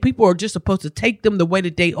they think people are just supposed to take them the way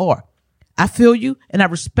that they are. I feel you and I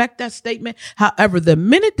respect that statement. However, the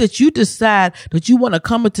minute that you decide that you want to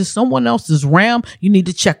come into someone else's realm, you need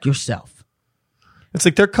to check yourself. It's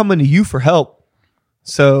like they're coming to you for help.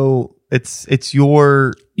 So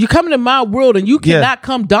you're coming to my world and you cannot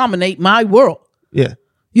come dominate my world. Yeah.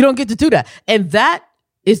 You don't get to do that. And that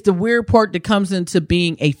is the weird part that comes into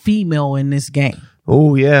being a female in this game.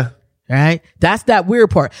 Oh, yeah. Right? That's that weird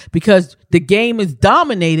part because the game is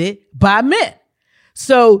dominated by men.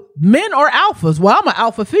 So men are alphas. Well, I'm an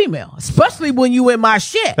alpha female, especially when you in my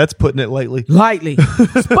shit. That's putting it lightly.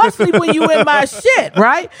 Especially when you in my shit,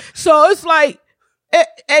 right? So it's like,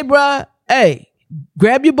 hey, bruh, hey.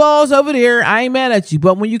 Grab your balls over there. I ain't mad at you.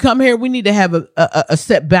 But when you come here, we need to have a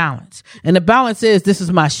set balance. And the balance is this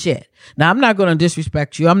is my shit. Now, I'm not going to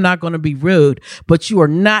disrespect you. I'm not going to be rude, but you are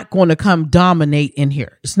not going to come dominate in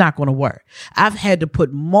here. It's not going to work. I've had to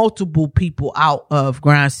put multiple people out of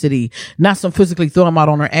Grind City, not some physically throw them out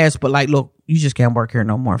on their ass, but like, look, you just can't work here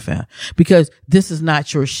no more, fam, because this is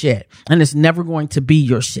not your shit and it's never going to be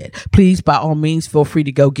your shit. Please, by all means, feel free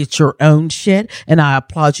to go get your own shit. And I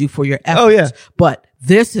applaud you for your efforts. Oh, yeah. But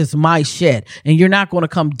this is my shit and you're not going to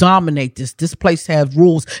come dominate this. This place has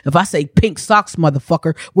rules. If I say pink socks,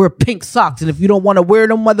 motherfucker, wear pink socks. And if you don't want to wear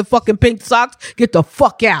them motherfucking pink socks, get the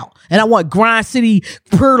fuck out. And I want Grind City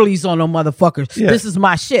pearlies on them motherfuckers. Yeah. This is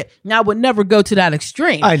my shit. Now, I would never go to that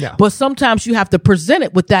extreme. I know. But sometimes you have to present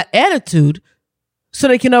it with that attitude so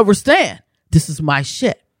they can understand this is my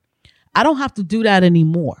shit. I don't have to do that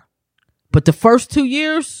anymore. But the first 2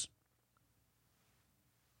 years,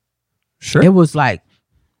 sure, it was like,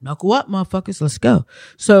 knuckle up, motherfuckers. Let's go.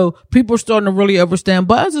 So people are starting to really understand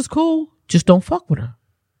Buzz is cool. Just don't fuck with her.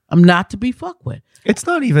 I'm not to be fucked with. It's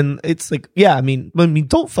not even, it's like, yeah, I mean,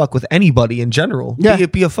 don't fuck with anybody in general. Yeah.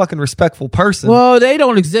 Be a fucking respectful person. Well, they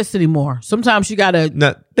don't exist anymore. Sometimes you gotta.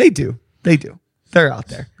 No, they do. They're out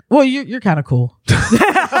there. Well, you're kind of cool. No,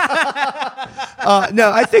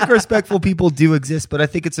 I think respectful people do exist, but I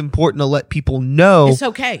think it's important to let people know it's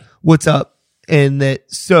okay. What's up. And that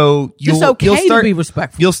you'll start to be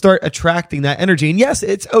respectful. You'll start attracting that energy. And yes,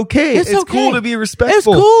 it's okay. It's okay. Cool to be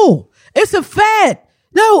respectful. It's cool. It's a fad.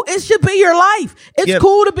 No, it should be your life. It's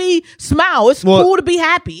cool to be smile. It's cool to be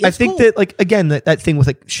happy. It's I think that like, again, that thing with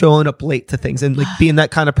like showing up late to things and like being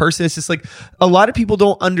that kind of person, it's just like a lot of people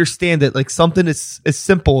don't understand that like something as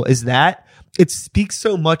simple as that, it speaks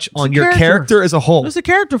so much on your character as a whole. It's a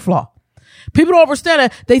character flaw. People don't understand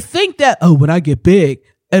that. They think that, when I get big,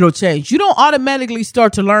 it'll change. You don't automatically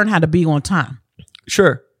start to learn how to be on time.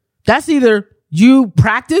 Sure. That's either you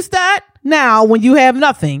practice that now when you have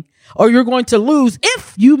nothing, or you're going to lose.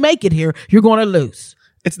 If you make it here, you're going to lose.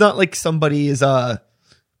 It's not like somebody is,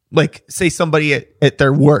 like say somebody at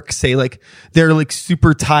their work, say like they're like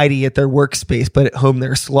super tidy at their workspace, but at home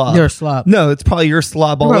they're a slob. They're a slob. No, it's probably you're a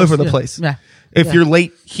slob all over the place. Yeah. If you're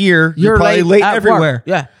late here, you're probably late everywhere. Work.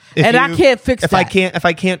 Yeah. And I can't fix that. If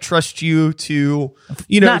I can't trust you to,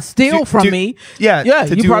 not steal from me. Yeah.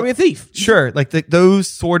 You're probably a thief. Sure. Like those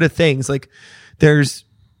sort of things. Like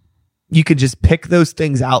you could just pick those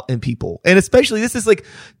things out in people. And especially this is like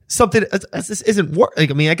something, this isn't work.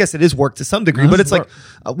 Like, I mean, I guess it is work to some degree, but it's like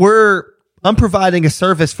I'm providing a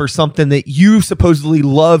service for something that you supposedly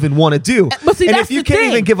love and want to do. But see, and that's if you the can't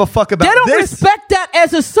thing. even give a fuck about they don't this, respect that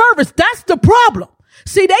as a service. That's the problem.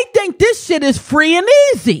 See, they think this shit is free and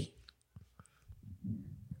easy.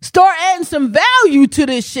 Start adding some value to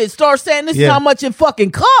this shit. Start saying this is how much it fucking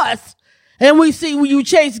costs. And we see when you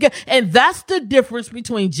change the game. And that's the difference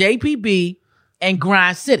between JPB and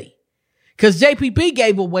Grind City. Because JPB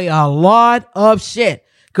gave away a lot of shit.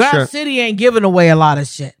 Grind City ain't giving away a lot of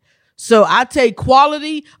shit. So I take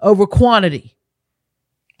quality over quantity.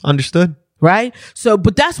 Understood. Right? So,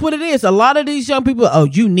 but that's what it is. A lot of these young people, oh,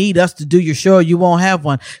 you need us to do your show. You won't have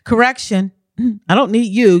one. Correction. I don't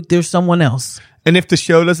need you. There's someone else. And if the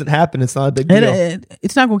show doesn't happen, it's not a big deal.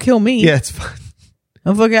 It's not going to kill me. Yeah, it's fine.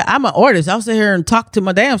 I'm an artist. I'll sit here and talk to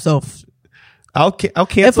my damn self. I'll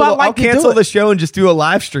cancel. I'll cancel the show and just do a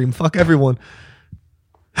live stream. Fuck everyone.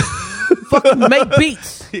 Fucking make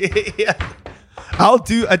beats. Yeah.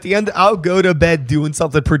 I'll go to bed doing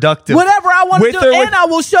something productive. Whatever I want to do, and I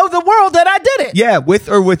will show the world that I did it. Yeah, with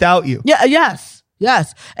or without you. Yeah, yes.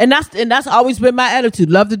 And that's always been my attitude.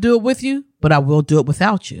 Love to do it with you, but I will do it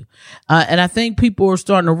without you. And I think people are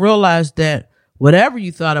starting to realize that whatever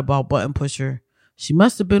you thought about Button Pusher, she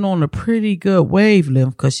must have been on a pretty good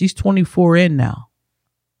wavelength because she's 24 in now.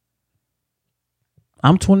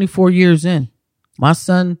 I'm 24 years in. My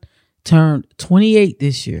son turned 28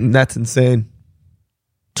 this year. That's insane.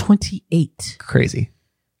 28. Crazy.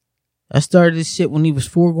 I started this shit when he was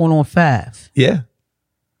 4 going on 5. Yeah.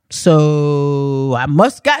 So I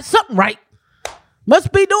must got something right.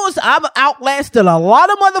 Must be doing something. I've outlasted a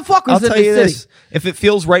lot of motherfuckers in this city. If it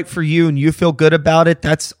feels right for you and you feel good about it,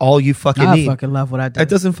 that's all you fucking need. I fucking love what I do. It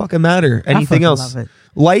doesn't fucking matter. Anything else. Love it.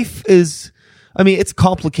 Life is, I mean, it's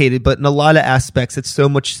complicated, but in a lot of aspects, it's so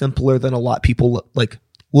much simpler than a lot of people like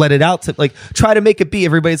let it out to like try to make it be.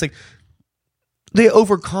 Everybody's like, they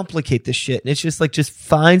overcomplicate this shit. And it's just like, just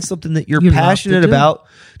find something that you're passionate about.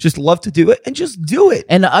 Just love to do it and just do it.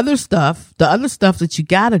 And the other stuff that you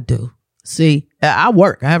gotta do. See, I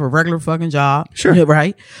work. I have a regular fucking job. Sure.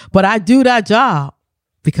 Right? But I do that job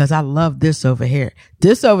because I love this over here.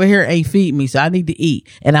 This over here ain't feeding me, so I need to eat.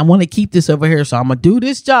 And I want to keep this over here. So I'm going to do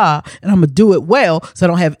this job and I'm going to do it well so I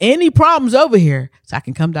don't have any problems over here. So I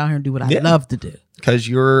can come down here and do what I love to do. Because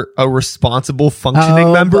you're a responsible,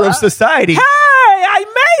 functioning member of society. Hey, I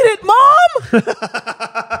made it, Mom!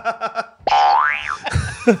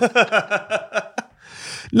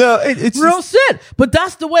 No, it's real just shit. But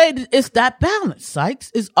that's the way it's that balance,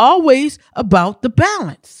 Sykes. It's always about the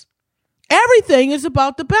balance. Everything is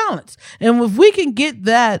about the balance. And if we can get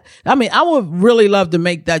that, I mean, I would really love to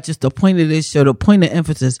make that just the point of this show, the point of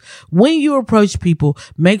emphasis. When you approach people,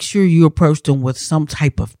 make sure you approach them with some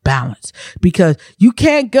type of balance, because you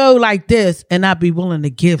can't go like this and not be willing to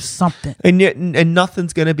give something. And yet, and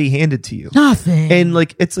nothing's going to be handed to you. Nothing. And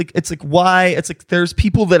like, it's like there's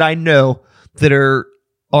people that I know that are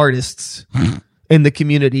artists in the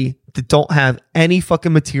community that don't have any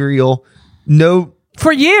fucking material,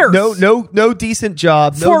 for years, no decent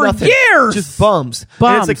job, for nothing, years, just bums.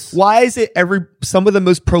 And it's like, why is it some of the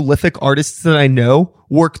most prolific artists that I know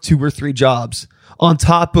work 2 or 3 jobs on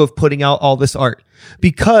top of putting out all this art?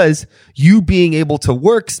 Because you being able to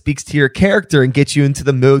work speaks to your character and gets you into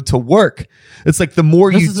the mode to work. It's like the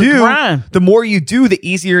more you do, the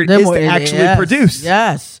easier it is to actually produce.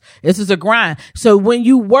 Yes. This is a grind. So when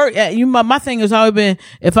you work, my thing has always been,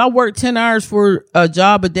 if I work 10 hours for a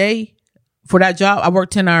job a day, for that job, I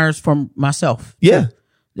work 10 hours for myself. Yeah.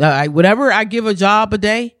 Whatever I give a job a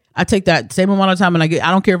day, I take that same amount of time and I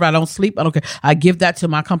don't care if I don't sleep. I don't care. I give that to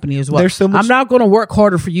my company as well. I'm not going to work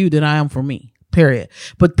harder for you than I am for me, period.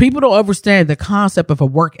 But people don't understand the concept of a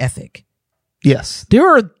work ethic. Yes. There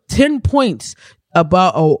are 10 points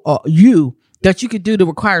about you that you could do that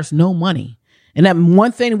requires no money. And that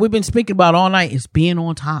one thing we've been speaking about all night is being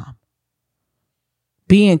on time,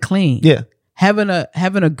 being clean. Yeah. Having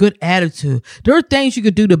a good attitude. There are things you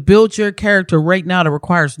could do to build your character right now that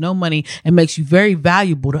requires no money and makes you very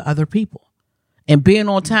valuable to other people. And being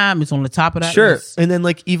on time is on the top of that list. And then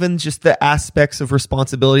like even just the aspects of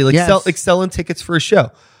responsibility, like selling tickets for a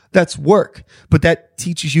show. That's work. But that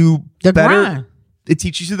teaches you the better. Grind. It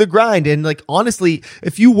teaches you the grind. And like, honestly,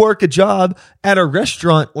 if you work a job at a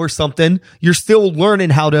restaurant or something, you're still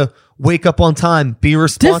learning how to wake up on time, be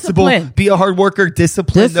responsible, be a hard worker,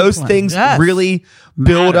 discipline. Those things really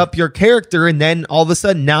build up your character. And then all of a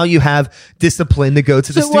sudden now you have discipline to go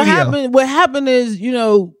to the studio. What happened is,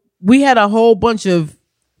 we had a whole bunch of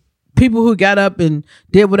people who got up and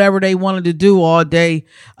did whatever they wanted to do all day.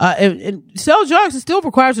 And sell drugs, it still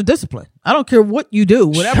requires a discipline. I don't care what you do.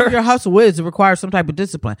 Whatever your hustle is, it requires some type of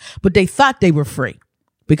discipline. But they thought they were free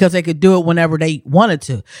because they could do it whenever they wanted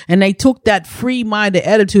to. And they took that free-minded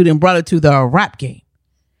attitude and brought it to the rap game.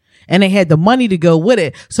 And they had the money to go with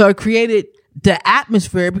it. So it created the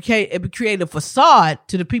atmosphere. It created a facade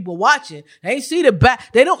to the people watching. They see the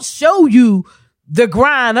back. They don't show you the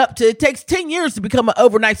grind up to, it takes 10 years to become an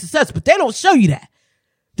overnight success, but they don't show you that.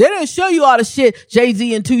 They don't show you all the shit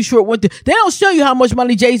Jay-Z and Too Short went through. They don't show you how much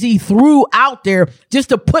money Jay-Z threw out there just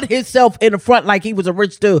to put himself in the front like he was a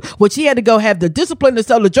rich dude, which he had to go have the discipline to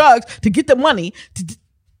sell the drugs to get the money.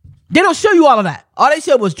 They don't show you all of that. All they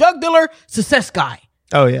showed was drug dealer, success guy.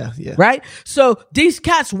 Oh, yeah, yeah. Right? So these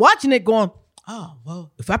cats watching it going, oh,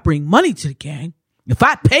 well, if I bring money to the gang, if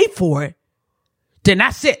I pay for it, then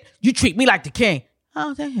that's it. You treat me like the king.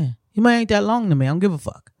 Oh, damn. You might ain't that long to me. I don't give a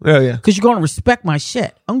fuck. Oh, yeah. Because you're going to respect my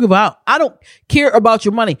shit. I don't give a fuck. I don't care about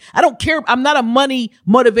your money. I don't care. I'm not a money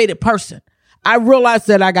motivated person. I realize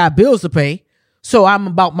that I got bills to pay. So I'm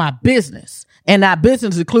about my business. And that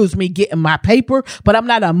business includes me getting my paper. But I'm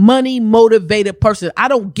not a money motivated person. I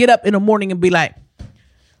don't get up in the morning and be like,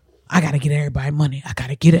 I got to get everybody money. I got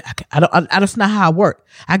to get it. That's not how I work.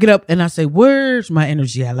 I get up and I say, where's my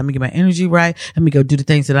energy at? Let me get my energy right. Let me go do the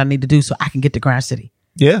things that I need to do so I can get to Grind City.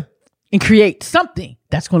 Yeah. And create something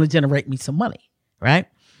that's going to generate me some money, right?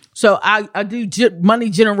 So I do money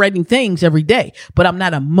generating things every day, but I'm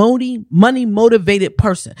not a money motivated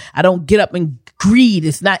person. I don't get up and greed.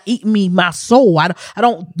 It's not eating me, my soul. I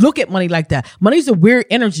don't look at money like that. Money's a weird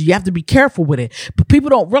energy. You have to be careful with it. But people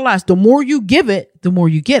don't realize the more you give it, the more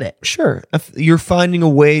you get it. Sure. If you're finding a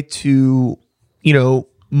way to,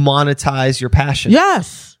 monetize your passion.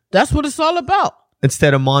 Yes. That's what it's all about.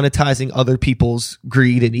 Instead of monetizing other people's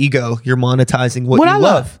greed and ego, you're monetizing what you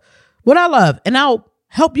love. What I love. And I'll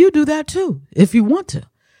help you do that too, if you want to.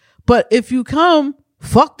 But if you come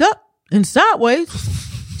fucked up and sideways,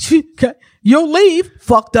 you'll leave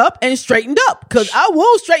fucked up and straightened up. Because I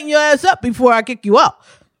will straighten your ass up before I kick you out.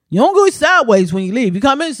 You don't go sideways when you leave. You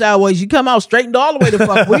come in sideways, you come out straightened all the way the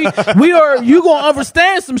fuck. You gonna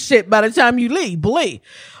understand some shit by the time you leave, believe.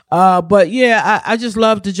 But yeah, I just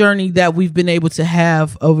love the journey that we've been able to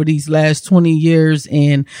have over these last 20 years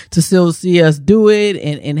and to still see us do it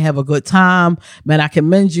and have a good time. Man, I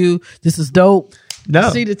commend you. This is dope.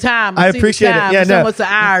 No, see the time. I appreciate it. Yeah, no. Almost an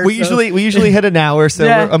hour. We usually hit an hour, so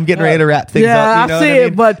I'm getting ready to wrap things up. Yeah, I see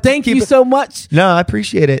it, but thank you so much. No, I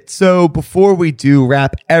appreciate it. So before we do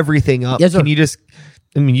wwrap everything up, can you just,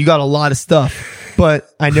 you got a lot of stuff, but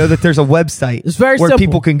I know that there's a website it's very where simple.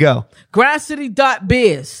 People can go.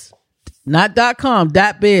 grindcity.biz. Not .com,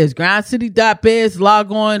 .biz. grindcity.biz.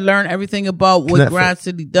 Log on, learn everything about what Grind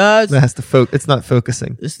City does. That has to it's not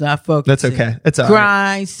focusing. It's not focusing. That's okay. It's all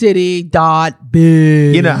right.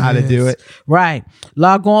 grindcity.biz. You know how to do it. Right.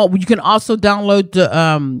 Log on. You can also download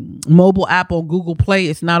the mobile app on Google Play.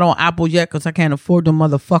 It's not on Apple yet because I can't afford them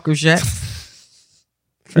motherfuckers yet.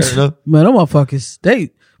 Fair enough. Man, them motherfuckers,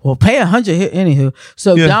 pay $100 here anywho.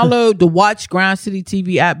 So download the Watch Grind City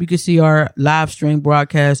TV app. You can see our live stream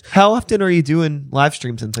broadcast. How often are you doing live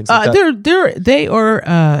streams and things like that? They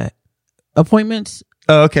are appointments.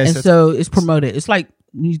 Oh, okay. And so it's promoted. It's like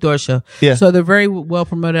you do a show. Yeah. So they're very well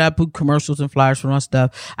promoted. I put commercials and flyers for my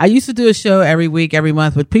stuff. I used to do a show every week, every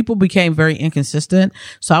month, but people became very inconsistent.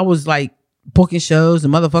 So I was like booking shows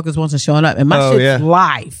and motherfuckers wasn't showing up. And my shit's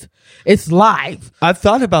live. It's live. I've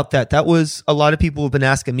thought about that. That was a lot of people have been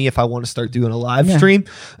asking me if I want to start doing a live stream.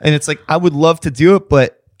 And it's like, I would love to do it,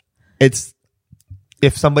 but it's,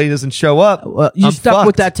 if somebody doesn't show up, you're stuck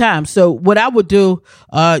with that time. So what I would do,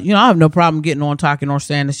 I have no problem getting on talking or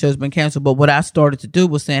saying the show's been canceled. But what I started to do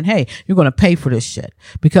was saying, hey, you're going to pay for this shit.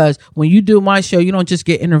 Because when you do my show, you don't just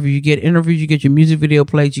get interviews. You get interviews, you get your music video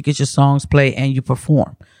played, you get your songs played, and you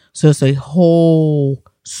perform. So it's a whole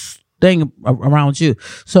thing around you.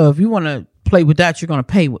 So if you want to play with that, you're going to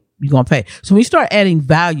pay. You're going to pay. So when you start adding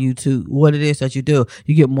value to what it is that you do,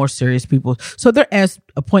 you get more serious people. So they're as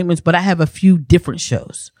appointments, but I have a few different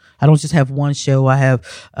shows. I don't just have one show. I have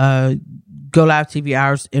Go Live TV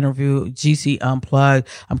Hours interview, GC Unplugged.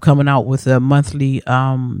 I'm coming out with a monthly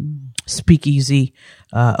speakeasy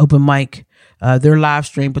open mic. They're live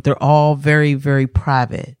stream, but they're all very, very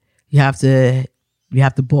private. You have to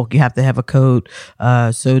book. You have to have a code.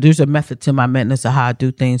 So there's a method to my madness of how I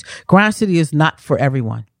do things. Grind City is not for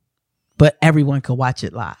everyone, but everyone can watch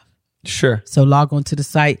it live. Sure. So log on to the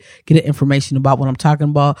site, get information about what I'm talking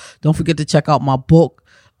about. Don't forget to check out my book,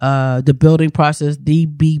 The Building Process,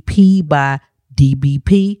 DBP by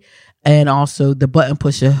DBP, and also The Button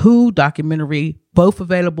Pusher Who documentary, both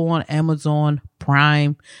available on Amazon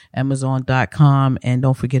Prime, Amazon.com, and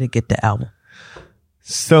don't forget to get the album.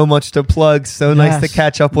 So much to plug. So nice to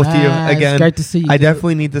catch up with you again. It's great to see you. I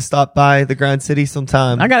definitely need to stop by the Grand City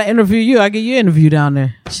sometime. I gotta interview you. I get you an interview down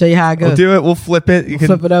there. Show you how I go. We'll do it. We'll flip it. You can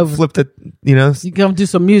flip it over. Flip the, you know. You come do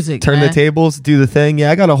some music. Turn the tables. Do the thing.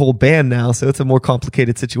 Yeah, I got a whole band now, so it's a more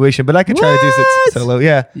complicated situation. But I could try to do it solo.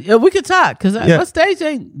 Yeah. Yeah, we could talk because my stage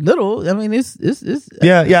ain't little. I mean, it's.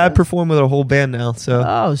 Yeah. I perform with a whole band now. So.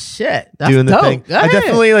 Oh shit! That's doing the dope. thing. I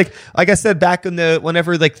definitely like I said back in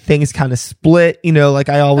whenever like things kind of split. You know, like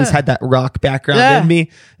I always had that rock background in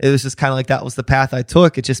me. It was just kind of like that was the path I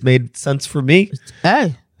took. It just made sense for me.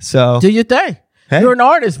 Hey, so do your thing. Hey, you're an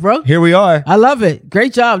artist, bro. Here we are. I love it.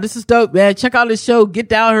 Great job. This is dope, man. Check out this show. Get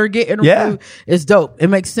down here, get interviewed. Yeah. It's dope. It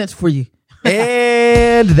makes sense for you.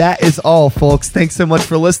 And that is all, folks. Thanks so much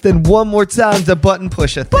for listening. One more time to Button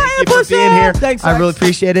Pusher. Thank you for being here. Thanks, I really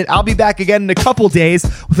appreciate it. I'll be back again in a couple days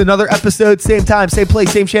with another episode. Same time, same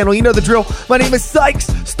place, same channel. You know the drill. My name is Sykes.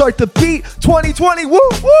 Start the Beat 2020. Woo,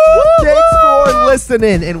 woo. Thanks for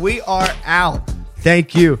listening. And we are out.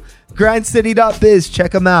 Thank you. GrindCity.biz.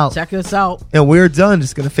 Check them out. Check us out. And we're done.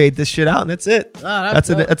 Just going to fade this shit out, and that's it. That's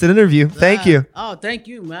an interview. Thank you. Oh, thank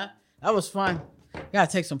you, man. That was fun.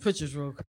 Gotta take some pictures real quick.